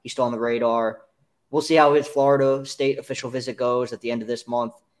lot. He's still on the radar. We'll see how his Florida State official visit goes at the end of this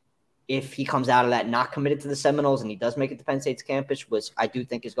month. If he comes out of that not committed to the Seminoles and he does make it to Penn State's campus, which I do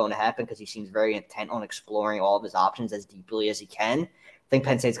think is going to happen because he seems very intent on exploring all of his options as deeply as he can, think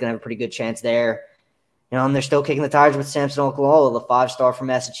Penn State's going to have a pretty good chance there. And they're still kicking the tires with Samson Oklahoma, the 5-star from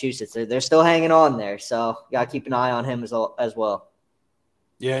Massachusetts. They're still hanging on there, so you got to keep an eye on him as well.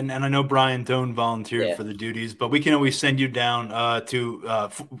 Yeah, and I know Brian Doan volunteered for the duties, but we can always send you down to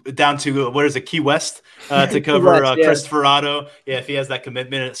where is it, Key West, to cover Christopher Otto. Yeah, if he has that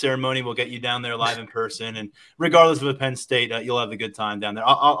commitment at ceremony, we'll get you down there live in person. And regardless of the Penn State, you'll have a good time down there.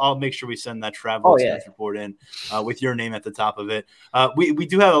 I'll make sure we send that travel expense report in with your name at the top of it. We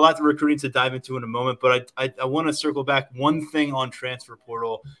do have a lot of recruiting to dive into in a moment, but I want to circle back one thing on transfer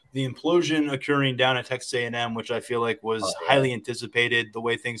portal. The implosion occurring down at Texas A&M, which I feel like was highly anticipated the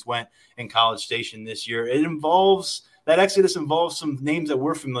way things went in College Station this year. That exodus involves some names that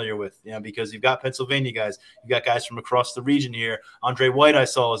we're familiar with, because you've got Pennsylvania guys. You've got guys from across the region here. Andre White, I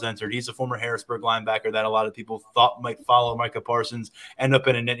saw, has entered. He's a former Harrisburg linebacker that a lot of people thought might follow Micah Parsons, end up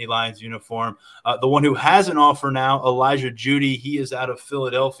in a Nittany Lions uniform. The one who has an offer now, Elijah Judy, he is out of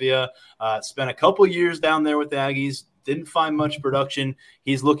Philadelphia, spent a couple years down there with the Aggies, didn't find much production.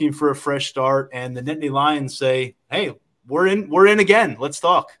 He's looking for a fresh start, and the Nittany Lions say, hey, we're in again. Let's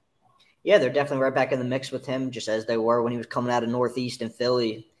talk. Yeah, they're definitely right back in the mix with him, just as they were when he was coming out of Northeast and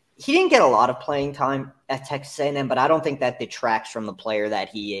Philly. He didn't get a lot of playing time at Texas A&M, but I don't think that detracts from the player that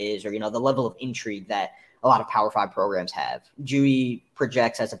he is, or the level of intrigue that a lot of Power 5 programs have. Judy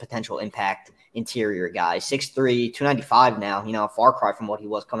projects as a potential impact interior guy, 6'3", 295 now, a far cry from what he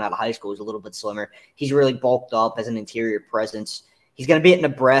was coming out of high school. He's a little bit slimmer. He's really bulked up as an interior presence. He's going to be at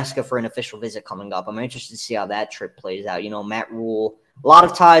Nebraska for an official visit coming up. I'm interested to see how that trip plays out. Matt Rule, a lot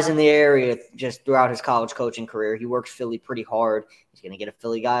of ties in the area just throughout his college coaching career. He works Philly pretty hard. He's going to get a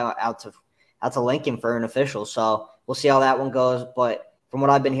Philly guy out to Lincoln for an official. So we'll see how that one goes. But from what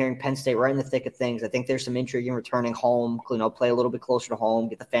I've been hearing, Penn State right in the thick of things. I think there's some intrigue in returning home, play a little bit closer to home,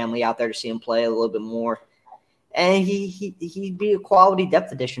 get the family out there to see him play a little bit more. And he'd be a quality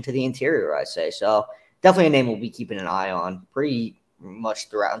depth addition to the interior, I say. So definitely a name we'll be keeping an eye on pretty much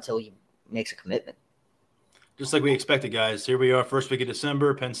throughout until he makes a commitment. Just like we expected, guys. Here we are, first week of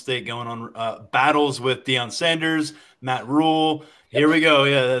December. Penn State going on battles with Deion Sanders, Matt Rule. Here we go.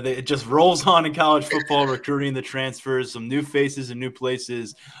 Yeah, it just rolls on in college football, recruiting the transfers, some new faces and new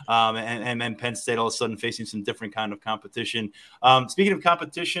places, and then Penn State all of a sudden facing some different kind of competition. Speaking of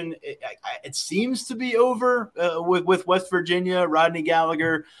competition, it seems to be over with West Virginia, Rodney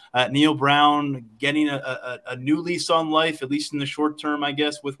Gallagher, Neil Brown getting a new lease on life, at least in the short term, I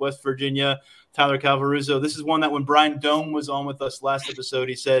guess, with West Virginia. Tyler Calvaruso. This is one that when Brian Doan was on with us last episode,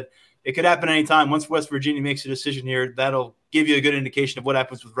 he said it could happen anytime. Once West Virginia makes a decision here, that'll give you a good indication of what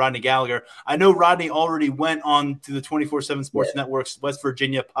happens with Rodney Gallagher. I know Rodney already went on to the 24/7 Sports Network's West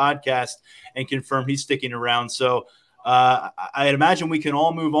Virginia podcast and confirmed he's sticking around. So I'd imagine we can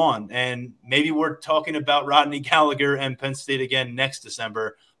all move on, and maybe we're talking about Rodney Gallagher and Penn State again next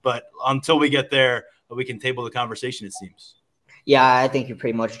December. But until we get there, we can table the conversation, it seems. Yeah, I think you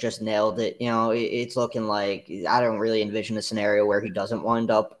pretty much just nailed it. It's looking like I don't really envision a scenario where he doesn't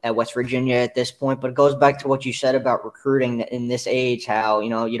wind up at West Virginia at this point. But it goes back to what you said about recruiting in this age, how,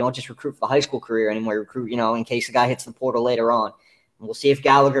 you don't just recruit for the high school career anymore. You recruit, in case the guy hits the portal later on. And we'll see if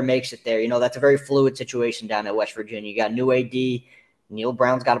Gallagher makes it there. That's a very fluid situation down at West Virginia. You got new AD. Neil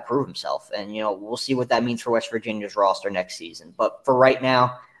Brown's got to prove himself. And, we'll see what that means for West Virginia's roster next season. But for right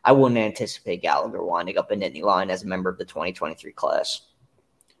now, I wouldn't anticipate Gallagher winding up in Nittany Lion as a member of the 2023 class.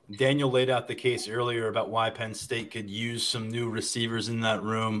 Daniel laid out the case earlier about why Penn State could use some new receivers in that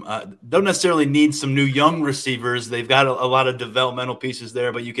room. Don't necessarily need some new young receivers. They've got a lot of developmental pieces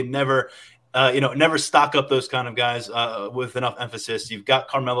there, but you can never stock up those kind of guys with enough emphasis. You've got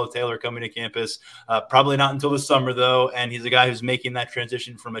Carmelo Taylor coming to campus, probably not until the summer, though, and he's a guy who's making that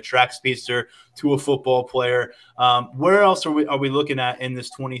transition from a track speedster to a football player. Where else are we looking at in this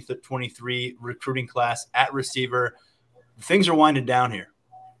 2023 recruiting class at receiver? Things are winding down here.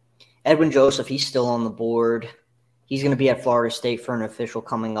 Edwin Joseph, he's still on the board. He's going to be at Florida State for an official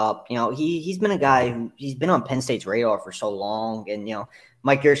coming up. He's been a guy he's been on Penn State's radar for so long, and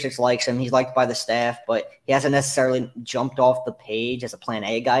Mike Yurcich likes him. He's liked by the staff, but he hasn't necessarily jumped off the page as a Plan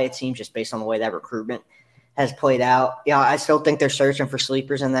A guy, it seems, just based on the way that recruitment has played out. I still think they're searching for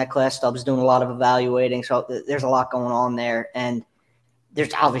sleepers in that class. Stubbs doing a lot of evaluating, so there's a lot going on there. And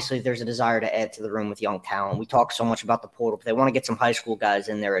there's a desire to add to the room with young talent. We talk so much about the portal, but they want to get some high school guys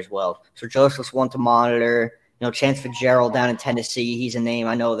in there as well. So Joseph's one to monitor. Chance Fitzgerald down in Tennessee, he's a name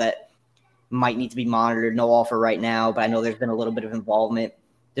I know that might need to be monitored. No offer right now, but I know there's been a little bit of involvement.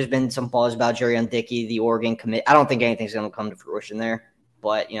 There's been some buzz about Jerion Dickey, the Oregon commit. I don't think anything's going to come to fruition there,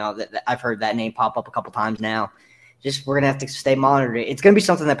 but I've heard that name pop up a couple times now. just we're going to have to stay monitoring. It's going to be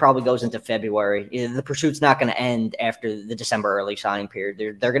something that probably goes into February. The pursuit's not going to end after the December early signing period.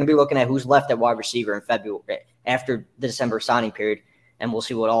 They're going to be looking at who's left at wide receiver in February after the December signing period, and we'll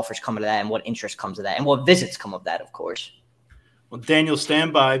see what offers come of that and what interest comes of that and what visits come of that, of course. Well, Daniel,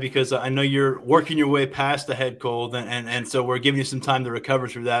 stand by because I know you're working your way past the head cold, and so we're giving you some time to recover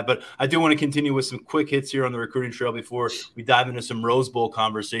through that. But I do want to continue with some quick hits here on the recruiting trail before we dive into some Rose Bowl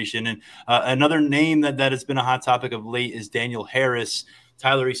conversation. And another name that has been a hot topic of late is Daniel Harris.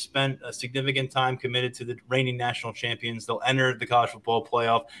 Tyler, he spent a significant time committed to the reigning national champions. They'll enter the college football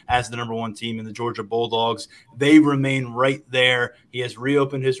playoff as the number one team in the Georgia Bulldogs. They remain right there. He has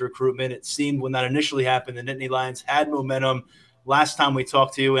reopened his recruitment. It seemed when that initially happened, the Nittany Lions had momentum. Last time we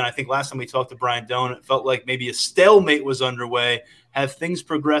talked to you, and I think last time we talked to Brian Doan, it felt like maybe a stalemate was underway. Have things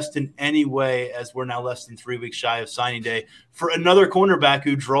progressed in any way as we're now less than 3 weeks shy of signing day for another cornerback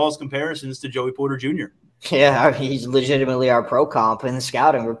who draws comparisons to Joey Porter Jr.? Yeah, he's legitimately our pro comp in the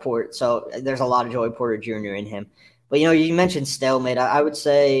scouting report. So there's a lot of Joey Porter Jr. in him. But, you mentioned stalemate. I would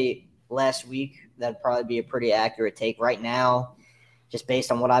say last week that'd probably be a pretty accurate take. Right now, just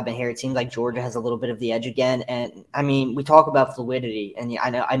based on what I've been hearing, it seems like Georgia has a little bit of the edge again. And, we talk about fluidity. And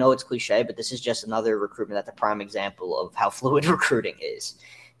I know it's cliche, but this is just another recruitment that's a prime example of how fluid recruiting is.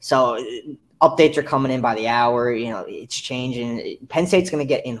 So updates are coming in by the hour. It's changing. Penn State's going to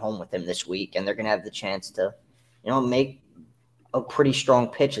get in home with him this week, and they're going to have the chance to, make a pretty strong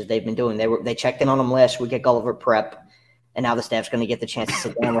pitch as they've been doing. They checked in on him last week at Gulliver Prep, and now the staff's going to get the chance to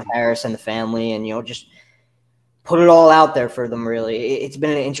sit down with Harris and the family and, just put it all out there for them, really. It's been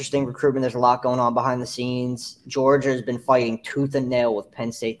an interesting recruitment. There's a lot going on behind the scenes. Georgia has been fighting tooth and nail with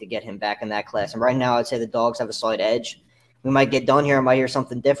Penn State to get him back in that class. And right now I'd say the Dogs have a slight edge. We might get done here. I might hear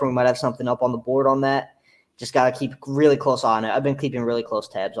something different. We might have something up on the board on that. Just got to keep really close on it. I've been keeping really close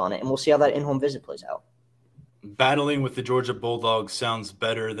tabs on it, and we'll see how that in-home visit plays out. Battling with the Georgia Bulldogs sounds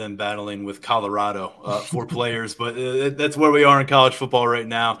better than battling with Colorado for players, but that's where we are in college football right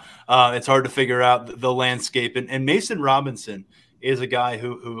now. It's hard to figure out the landscape. And Mason Robinson is a guy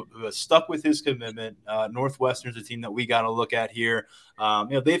who has stuck with his commitment. Northwestern's a team that we got to look at here.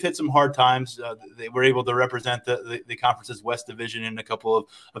 They've hit some hard times. They were able to represent the conference's West Division in a couple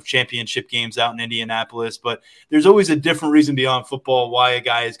of championship games out in Indianapolis. But there's always a different reason beyond football why a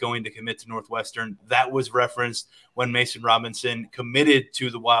guy is going to commit to Northwestern. That was referenced when Mason Robinson committed to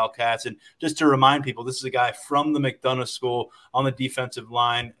the Wildcats. And just to remind people, this is a guy from the McDonough School on the defensive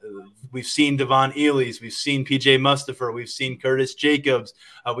line. We've seen Devon Ely's, we've seen PJ Mustipher, we've seen Curtis Jacobs,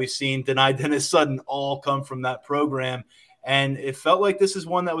 we've seen Denai Dennis Sutton all come from that program. And it felt like this is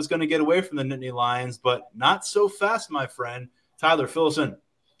one that was going to get away from the Nittany Lions, but not so fast, my friend. Tyler, fill us in.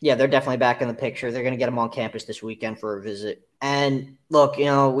 Yeah, they're definitely back in the picture. They're going to get them on campus this weekend for a visit. And look,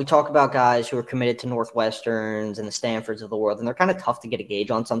 we talk about guys who are committed to Northwesterns and the Stanfords of the world, and they're kind of tough to get a gauge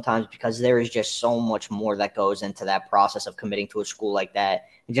on sometimes because there is just so much more that goes into that process of committing to a school like that,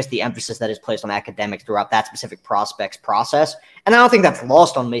 and just the emphasis that is placed on academics throughout that specific prospect's process. And I don't think that's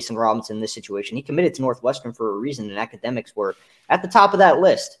lost on Mason Robinson in this situation. He committed to Northwestern for a reason, and academics were at the top of that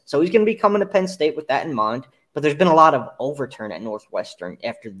list. So he's going to be coming to Penn State with that in mind. But there's been a lot of overturn at Northwestern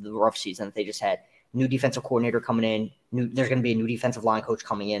after the rough season that they just had. New defensive coordinator coming in. There's going to be a new defensive line coach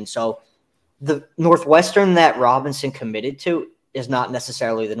coming in. So the Northwestern that Robinson committed to is not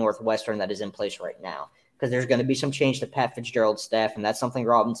necessarily the Northwestern that is in place right now, because there's going to be some change to Pat Fitzgerald's staff, and that's something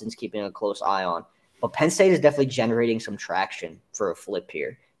Robinson's keeping a close eye on. But Penn State is definitely generating some traction for a flip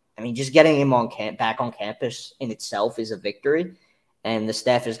here. Just getting him back on campus in itself is a victory, and the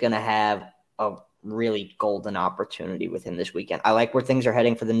staff is going to have a really golden opportunity with him this weekend. I like where things are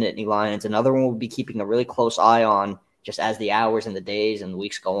heading for the Nittany Lions. Another one we'll be keeping a really close eye on just as the hours and the days and the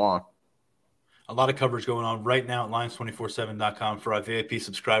weeks go on. A lot of coverage going on right now at Lions247.com for our VIP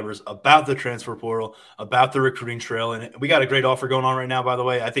subscribers about the transfer portal, about the recruiting trail. And we got a great offer going on right now, by the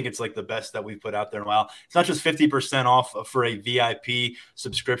way. I think it's like the best that we've put out there in a while. It's not just 50% off for a VIP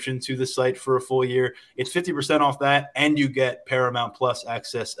subscription to the site for a full year. It's 50% off that, and you get Paramount Plus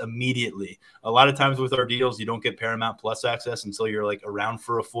access immediately. A lot of times with our deals, you don't get Paramount Plus access until you're like around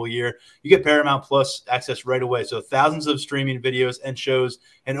for a full year. You get Paramount Plus access right away. So thousands of streaming videos and shows.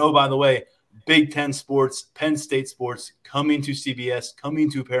 And oh, by the way, Big Ten sports, Penn State sports coming to CBS, coming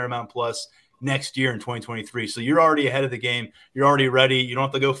to Paramount Plus next year in 2023. So you're already ahead of the game. You're already ready. You don't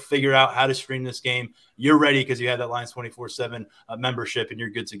have to go figure out how to stream this game. You're ready because you have that Lions 24/7 membership and you're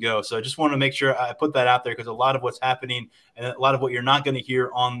good to go. So I just want to make sure I put that out there because a lot of what's happening and a lot of what you're not going to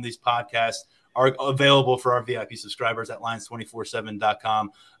hear on these podcasts are available for our VIP subscribers at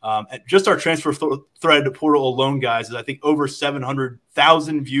Lions247.com. Just our transfer thread portal alone, guys, is I think over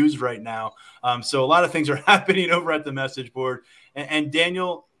 700,000 views right now. So a lot of things are happening over at the message board. And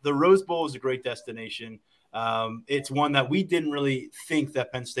Daniel, the Rose Bowl is a great destination. It's one that we didn't really think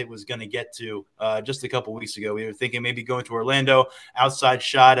that Penn State was going to get to just a couple weeks ago. We were thinking maybe going to Orlando, outside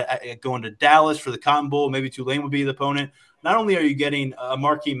shot at going to Dallas for the Cotton Bowl. Maybe Tulane would be the opponent. Not only are you getting a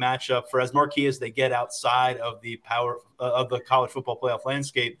marquee matchup for as marquee as they get outside of the power of the college football playoff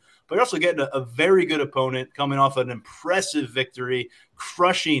landscape, but you're also getting a very good opponent coming off an impressive victory,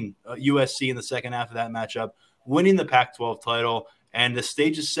 crushing USC in the second half of that matchup, winning the Pac-12 title. And the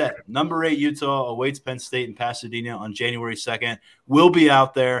stage is set. Number 8 Utah awaits Penn State in Pasadena on January 2nd. We'll be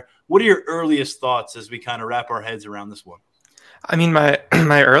out there. What are your earliest thoughts as we kind of wrap our heads around this one? I mean, my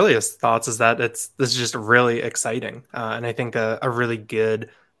earliest thoughts is that this is just really exciting, and I think a really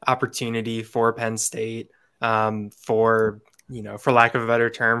good opportunity for Penn State, for lack of a better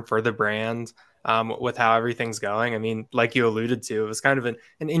term, for the brand, with how everything's going. I mean, like you alluded to, it was kind of an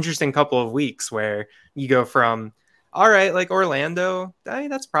interesting couple of weeks where you go from, all right, like Orlando,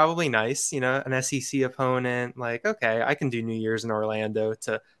 that's probably nice, an SEC opponent, like, okay, I can do New Year's in Orlando,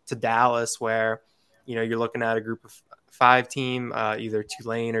 to Dallas, where, you're looking at a group of 5 team, either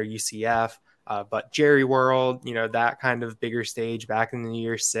Tulane or UCF, but Jerry World, that kind of bigger stage back in the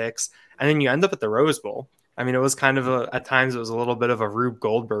Year 6. And then you end up at the Rose Bowl. I mean, it was kind of at times it was a little bit of a Rube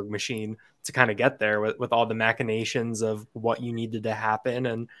Goldberg machine to kind of get there with all the machinations of what you needed to happen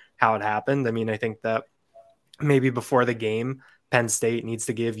and how it happened. I mean, I think that maybe before the game, Penn State needs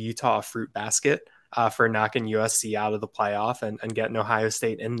to give Utah a fruit basket for knocking USC out of the playoff and getting Ohio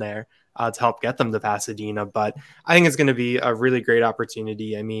State in there to help get them to Pasadena. But I think it's going to be a really great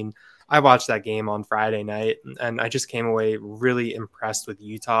opportunity. I mean, I watched that game on Friday night, and I just came away really impressed with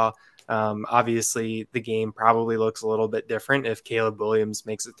Utah. Obviously, the game probably looks a little bit different if Caleb Williams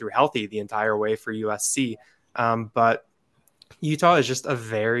makes it through healthy the entire way for USC. But Utah is just a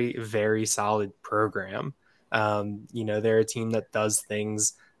very, very solid program. They're a team that does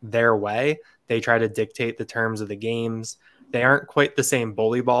things their way. They try to dictate the terms of the games. They aren't quite the same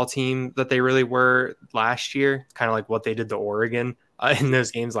bully ball team that they really were last year. Kind of like what they did to Oregon in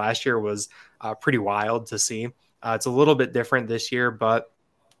those games last year was pretty wild to see. It's a little bit different this year, but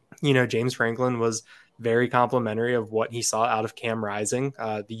James Franklin was very complimentary of what he saw out of Cam Rising,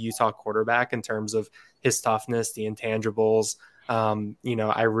 the Utah quarterback, in terms of his toughness, the intangibles.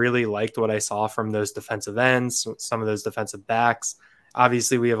 I really liked what I saw from those defensive ends, some of those defensive backs.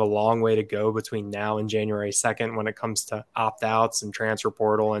 Obviously, we have a long way to go between now and January 2nd when it comes to opt-outs and transfer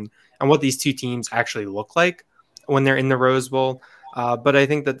portal and what these two teams actually look like when they're in the Rose Bowl. But I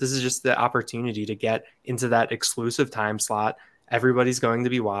think that this is just the opportunity to get into that exclusive time slot. Everybody's going to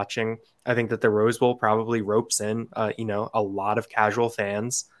be watching. I think that the Rose Bowl probably ropes in, a lot of casual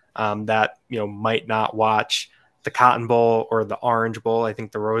fans that, might not watch the Cotton Bowl or the Orange Bowl. I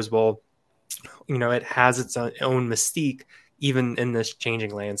think the Rose Bowl, it has its own mystique, even in this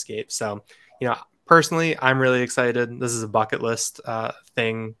changing landscape. So, personally, I'm really excited. This is a bucket list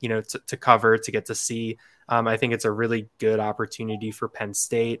thing, to cover, to get to see. I think it's a really good opportunity for Penn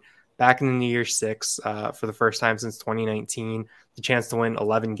State. Back in the New Year 6 for the first time since 2019, the chance to win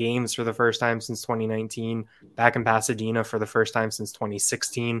 11 games for the first time since 2019, back in Pasadena for the first time since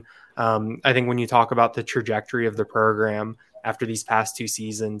 2016. I think when you talk about the trajectory of the program after these past 2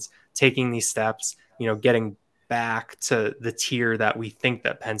 seasons, taking these steps, getting back to the tier that we think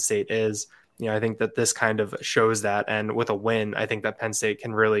that Penn State is, I think that this kind of shows that. And with a win, I think that Penn State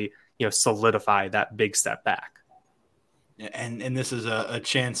can really, solidify that big step back. And this is a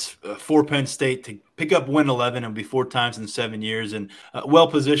chance for Penn State to pick up win 11. It'll be 4 times in 7 years, and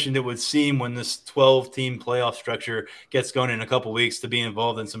well-positioned, it would seem, when this 12-team playoff structure gets going in a couple weeks, to be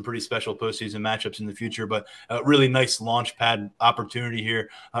involved in some pretty special postseason matchups in the future. But a really nice launch pad opportunity here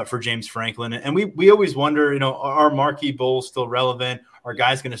for James Franklin. And we always wonder, are marquee bowls still relevant? Are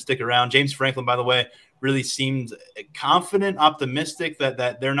guys going to stick around? James Franklin, by the way, really seemed confident, optimistic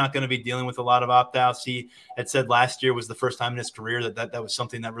that they're not going to be dealing with a lot of opt-outs. He had said last year was the first time in his career that was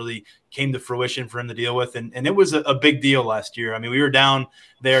something that really came to fruition for him to deal with. And it was a big deal last year. I mean, we were down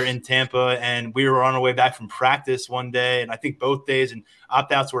there in Tampa, and we were on our way back from practice one day, and I think both days, and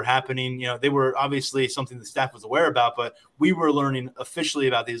opt-outs were happening. They were obviously something the staff was aware about, but we were learning officially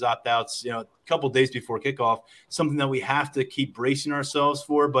about these opt-outs, a couple of days before kickoff, something that we have to keep bracing ourselves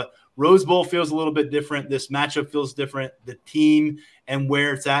for. But Rose Bowl feels a little bit different. This matchup feels different. The team and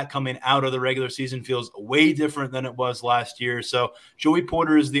where it's at coming out of the regular season feels way different than it was last year. So Joey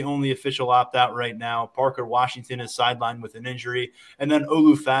Porter is the only official opt-out right now. Parker Washington is sidelined with an injury. And then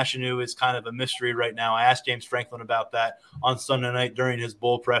Olu Fashanu is kind of a mystery right now. I asked James Franklin about that on Sunday night during his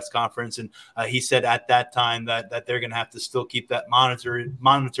bowl press conference, and he said at that time that they're going to have to still keep that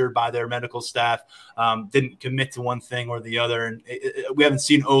monitored by their medical staff. Didn't commit to one thing or the other. And we haven't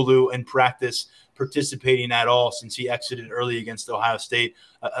seen Olu in practice participating at all since he exited early against Ohio State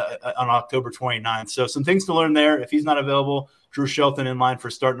on October 29th. So some things to learn there. If he's not available, Drew Shelton in line for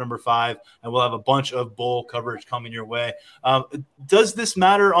start number 5, and we'll have a bunch of bowl coverage coming your way. Does this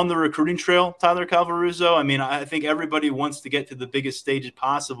matter on the recruiting trail, Tyler Calvaruso? I mean, I think everybody wants to get to the biggest stages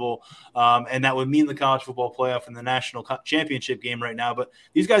possible, and that would mean the college football playoff and the national championship game right now. But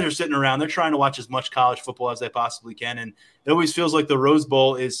these guys are sitting around. They're trying to watch as much college football as they possibly can, and it always feels like the Rose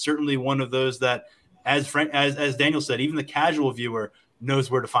Bowl is certainly one of those that, as Daniel said, even the casual viewer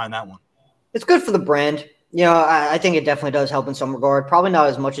knows where to find that one. It's good for the brand. I think it definitely does help in some regard. Probably not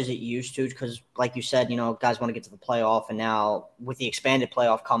as much as it used to because, like you said, guys want to get to the playoff. And now with the expanded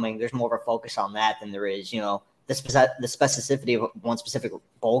playoff coming, there's more of a focus on that than there is, the specificity of one specific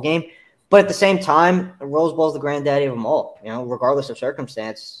bowl game. But at the same time, the Rose Bowl is the granddaddy of them all. Regardless of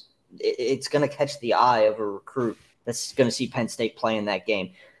circumstance, it's going to catch the eye of a recruit that's going to see Penn State play in that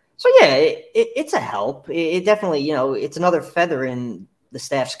game. So, yeah, it's a help. It definitely, it's another feather in the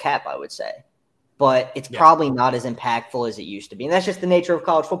staff's cap, I would say. But it's probably not as impactful as it used to be. And that's just the nature of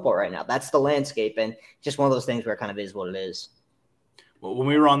college football right now. That's the landscape, and just one of those things where it kind of is what it is. Well, when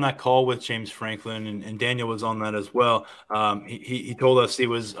we were on that call with James Franklin, and Daniel was on that as well, he told us he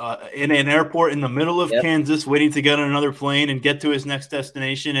was in an airport in the middle of Kansas waiting to get on another plane and get to his next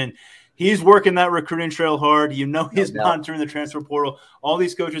destination. And he's working that recruiting trail hard. He's monitoring the transfer portal. All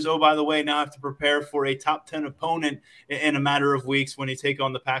these coaches, by the way, now have to prepare for a top 10 opponent in a matter of weeks when they take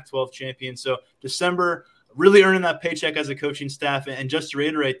on the Pac-12 champion. So December, really earning that paycheck as a coaching staff. And just to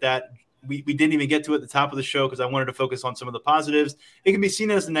reiterate that, we didn't even get to it at the top of the show because I wanted to focus on some of the positives. It can be seen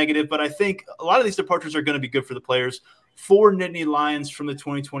as a negative, but I think a lot of these departures are going to be good for the players. 4 Nittany Lions from the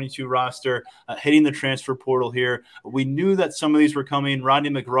 2022 roster hitting the transfer portal here. We knew that some of these were coming. Rodney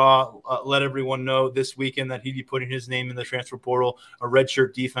McGraw let everyone know this weekend that he'd be putting his name in the transfer portal, a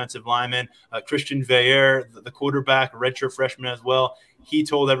redshirt defensive lineman. Christian Veilleux, the quarterback, a redshirt freshman as well. He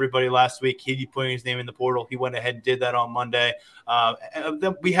told everybody last week he'd be putting his name in the portal. He went ahead and did that on Monday.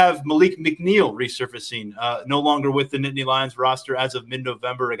 Then we have Malik McNeil resurfacing, no longer with the Nittany Lions roster as of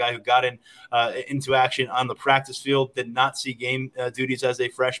mid-November, a guy who got into action on the practice field, did not see game duties as a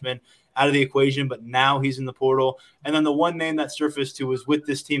freshman, out of the equation, but now he's in the portal. And then the one name that surfaced who was with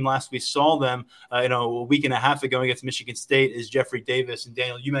this team last we saw them, a week and a half ago against Michigan State is Jeffrey Davis. And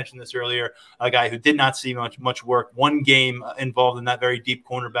Daniel, you mentioned this earlier, a guy who did not see much work, one game involved in that very deep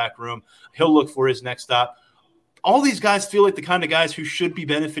cornerback room. He'll look for his next stop. All these guys feel like the kind of guys who should be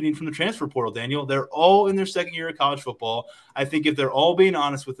benefiting from the transfer portal, Daniel. They're all in their second year of college football. I think if they're all being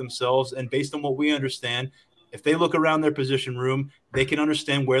honest with themselves and based on what we understand, if they look around their position room, they can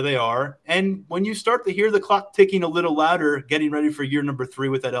understand where they are. And when you start to hear the clock ticking a little louder, getting ready for year number 3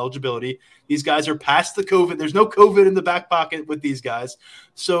 with that eligibility, these guys are past the COVID. There's no COVID in the back pocket with these guys.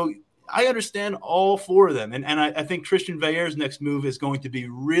 So I understand all 4 of them. And I think Christian Veilleux's next move is going to be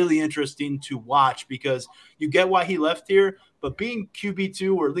really interesting to watch because you get why he left here, but being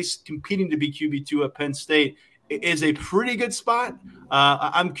QB2 or at least competing to be QB2 at Penn State is a pretty good spot.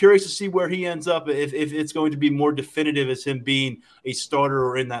 I'm curious to see where he ends up, if it's going to be more definitive as him being a starter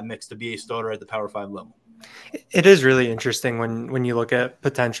or in that mix to be a starter at the Power 5 level. It is really interesting when you look at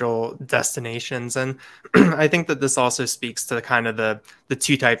potential destinations. And I think that this also speaks to kind of the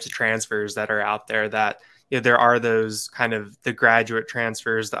 2 types of transfers that are out there, that there are those kind of the graduate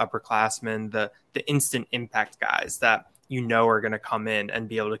transfers, the upperclassmen, the instant impact guys that are going to come in and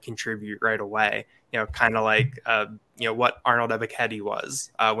be able to contribute right away. Kind of like, what Arnold Ebiketie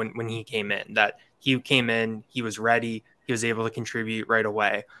was when he came in, that he came in, he was ready, he was able to contribute right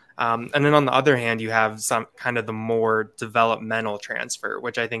away. And then on the other hand, you have some kind of the more developmental transfer,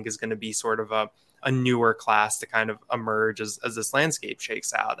 which I think is going to be sort of a newer class to kind of emerge as this landscape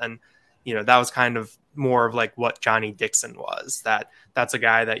shakes out. And, that was kind of more of like what Johnny Dixon was, that's a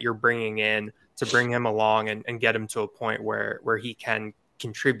guy that you're bringing in to bring him along and get him to a point where he can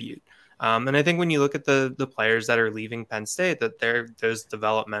contribute. And I think when you look at the players that are leaving Penn State, that they're those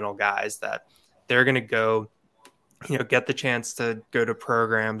developmental guys that they're going to go, get the chance to go to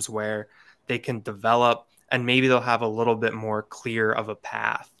programs where they can develop, and maybe they'll have a little bit more clear of a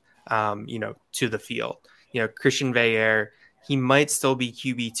path, to the field. Christian Veilleux, he might still be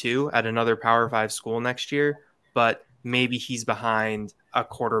QB2 at another Power 5 school next year, but maybe he's behind a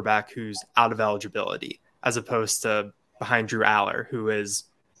quarterback who's out of eligibility, as opposed to behind Drew Aller, who is,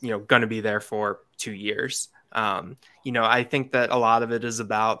 going to be there for 2 years. I think that a lot of it is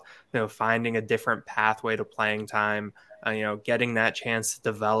about, finding a different pathway to playing time, getting that chance to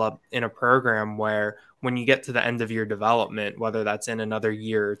develop in a program where when you get to the end of your development, whether that's in another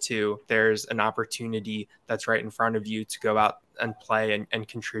year or two, there's an opportunity that's right in front of you to go out and play and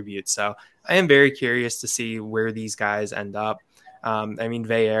contribute. So I am very curious to see where these guys end up.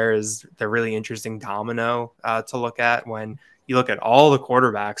 Veilleux is the really interesting domino to look at when you look at all the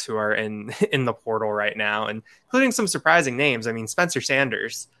quarterbacks who are in the portal right now, and including some surprising names. Spencer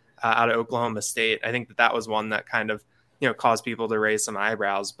Sanders out of Oklahoma State. I think that was one that kind of, caused people to raise some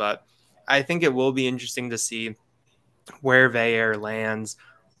eyebrows, but I think it will be interesting to see where Veilleux lands,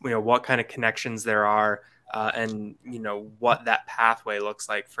 what kind of connections there are, and, what that pathway looks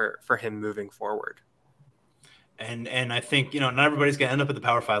like for him moving forward. And I think, not everybody's going to end up at the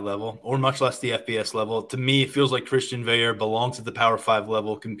Power 5 level, or much less the FBS level. To me, it feels like Christian Veilleux belongs at the Power 5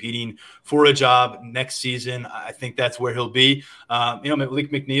 level, competing for a job next season. I think that's where he'll be.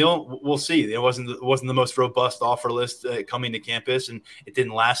 Malik McNeil, we'll see. It wasn't the most robust offer list coming to campus, and it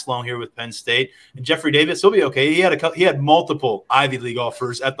didn't last long here with Penn State. And Jeffrey Davis, he'll be okay. He had multiple Ivy League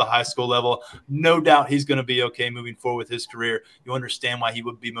offers at the high school level. No doubt he's going to be okay moving forward with his career. You understand why he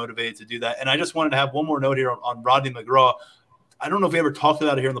would be motivated to do that. And I just wanted to have one more note here on Rodney McGraw. I don't know if we ever talked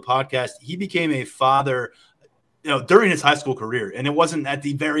about it here on the podcast. He became a father, during his high school career, and it wasn't at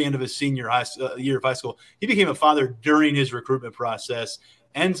the very end of his senior year of high school. He became a father during his recruitment process.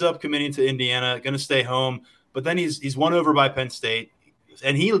 Ends up committing to Indiana, going to stay home, but then he's won over by Penn State.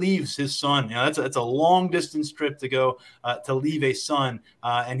 And he leaves his son. That's a long distance trip to go to leave a son.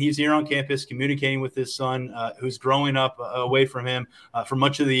 And he's here on campus communicating with his son, who's growing up away from him for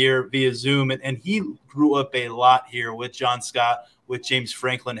much of the year via Zoom. And he grew up a lot here with John Scott, with James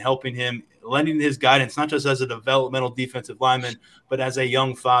Franklin, helping him, lending his guidance, not just as a developmental defensive lineman, but as a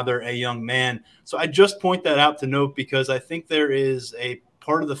young father, a young man. So I just point that out to note, because I think there is a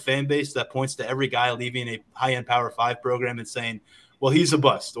part of the fan base that points to every guy leaving a high-end Power 5 program and saying, well, he's a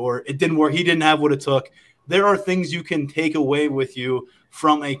bust, or it didn't work. He didn't have what it took. There are things you can take away with you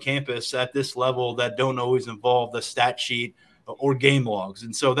from a campus at this level that don't always involve the stat sheet or game logs.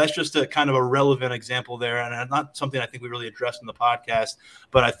 And so that's just a kind of a relevant example there, and not something I think we really addressed in the podcast,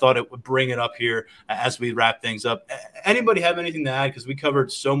 but I thought it would bring it up here as we wrap things up. Anybody have anything to add? Because we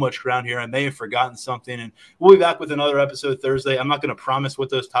covered so much ground here. I may have forgotten something, and we'll be back with another episode Thursday. I'm not going to promise what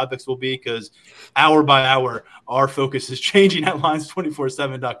those topics will be, because hour by hour, our focus is changing at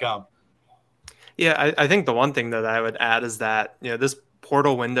Lions247.com. Yeah, I think the one thing that I would add is that, this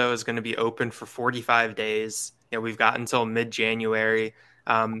portal window is going to be open for 45 days. We've got until mid-January.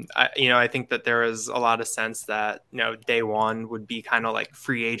 I think that there is a lot of sense that, day one would be kind of like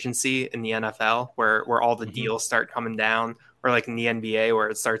free agency in the NFL, where all the deals start coming down, or like in the NBA where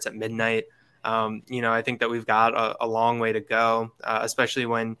it starts at midnight. I think that we've got a long way to go, especially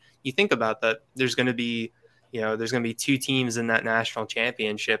when you think about that. There's going to be 2 teams in that national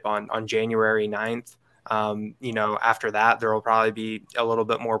championship on January 9th. After that, there will probably be a little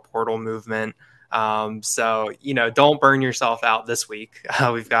bit more portal movement. So don't burn yourself out this week.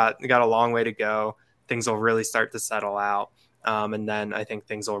 We've got a long way to go. Things will really start to settle out. And then I think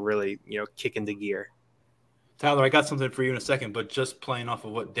things will really, kick into gear. Tyler, I got something for you in a second, but just playing off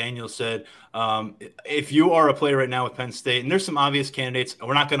of what Daniel said, if you are a player right now with Penn State, and there's some obvious candidates,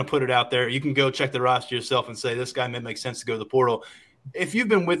 we're not going to put it out there. You can go check the roster yourself and say, this guy may make sense to go to the portal. If you've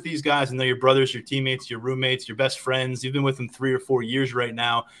been with these guys and they're your brothers, your teammates, your roommates, your best friends, you've been with them 3 or 4 years right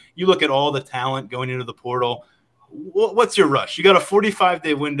now, you look at all the talent going into the portal, what's your rush? You got a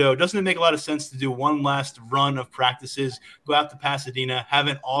 45-day window. Doesn't it make a lot of sense to do one last run of practices, go out to Pasadena, have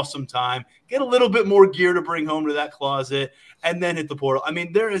an awesome time, get a little bit more gear to bring home to that closet, and then hit the portal?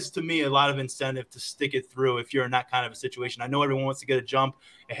 There is, to me, a lot of incentive to stick it through if you're in that kind of a situation. I know everyone wants to get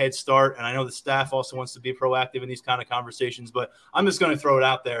a head start, and I know the staff also wants to be proactive in these kind of conversations, but I'm just going to throw it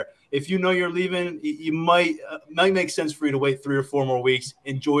out there. If you know you're leaving, you might make sense for you to wait 3 or 4 more weeks,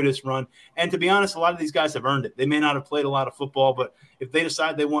 enjoy this run. And to be honest, a lot of these guys have earned it. They may not have played a lot of football, but if they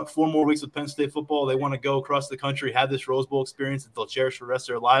decide they want 4 more weeks with Penn State football, they want to go across the country, have this Rose Bowl experience that they'll cherish for the rest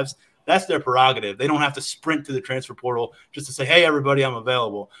of their lives, that's their prerogative. They don't have to sprint to the transfer portal just to say, hey, everybody, I'm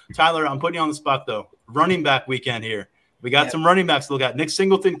available. Tyler, I'm putting you on the spot, though. Running back weekend here. We got some running backs to look at. Nick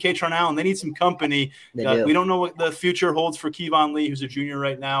Singleton, Katron Allen, they need some company. We don't know what the future holds for Kevon Lee, who's a junior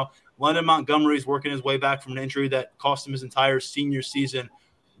right now. London Montgomery's working his way back from an injury that cost him his entire senior season.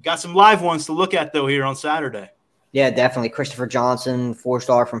 Got some live ones to look at, though, here on Saturday. Yeah, definitely. Christopher Johnson,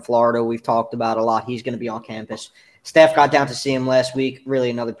 4-star from Florida, we've talked about a lot. He's going to be on campus. Staff got down to see him last week. Really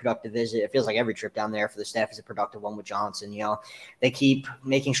another productive visit. It feels like every trip down there for the staff is a productive one with Johnson. You know, they keep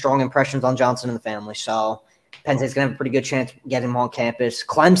making strong impressions on Johnson and the family. So Penn State's going to have a pretty good chance to get him on campus.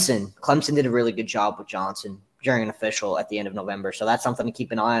 Clemson did a really good job with Johnson during an official at the end of November. So that's something to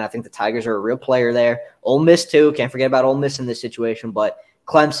keep an eye on. I think the Tigers are a real player there. Ole Miss, too. Can't forget about Ole Miss in this situation. But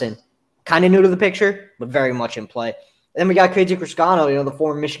Clemson, kind of new to the picture, but very much in play. And then we got KJ Criscano, you know, the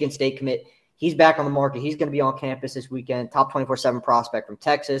former Michigan State commit. He's back on the market. He's going to be on campus this weekend. Top 24/7 prospect from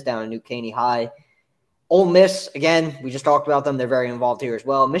Texas down at New Caney High. Ole Miss, again, we just talked about them. They're very involved here as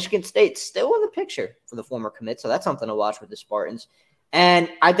well. Michigan State's still in the picture for the former commit, so that's something to watch with the Spartans. And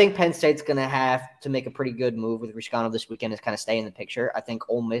I think Penn State's going to have to make a pretty good move with Criscano this weekend to kind of stay in the picture. I think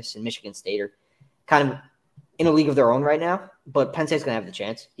Ole Miss and Michigan State are kind of in a league of their own right now, but Penn State's going to have the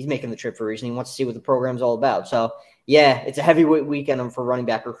chance. He's making the trip for a reason. He wants to see what the program's all about. So, yeah, it's a heavyweight weekend for running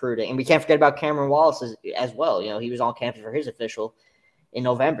back recruiting. And we can't forget about Cameron Wallace as well. You know, he was on campus for his official in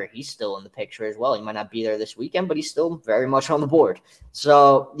November. He's still in the picture as well. He might not be there this weekend, but he's still very much on the board.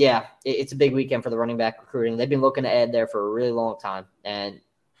 So, yeah, it's a big weekend for the running back recruiting. They've been looking to add there for a really long time, and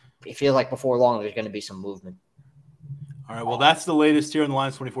it feels like before long there's going to be some movement. All right, well, that's the latest here on the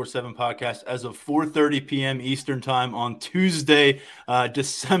Lions 24/7 podcast as of 4:30 p.m. Eastern time on Tuesday,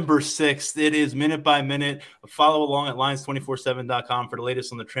 December 6th. It is minute by minute. Follow along at lions247.com for the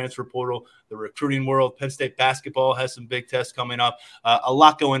latest on the transfer portal, the recruiting world. Penn State basketball has some big tests coming up. A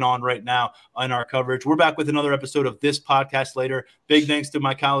lot going on right now in our coverage. We're back with another episode of this podcast later. Big thanks to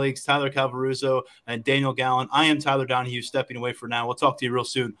my colleagues, Tyler Calvaruso and Daniel Gallen. I am Tyler Donahue, stepping away for now. We'll talk to you real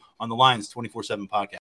soon on the Lions 24/7 podcast.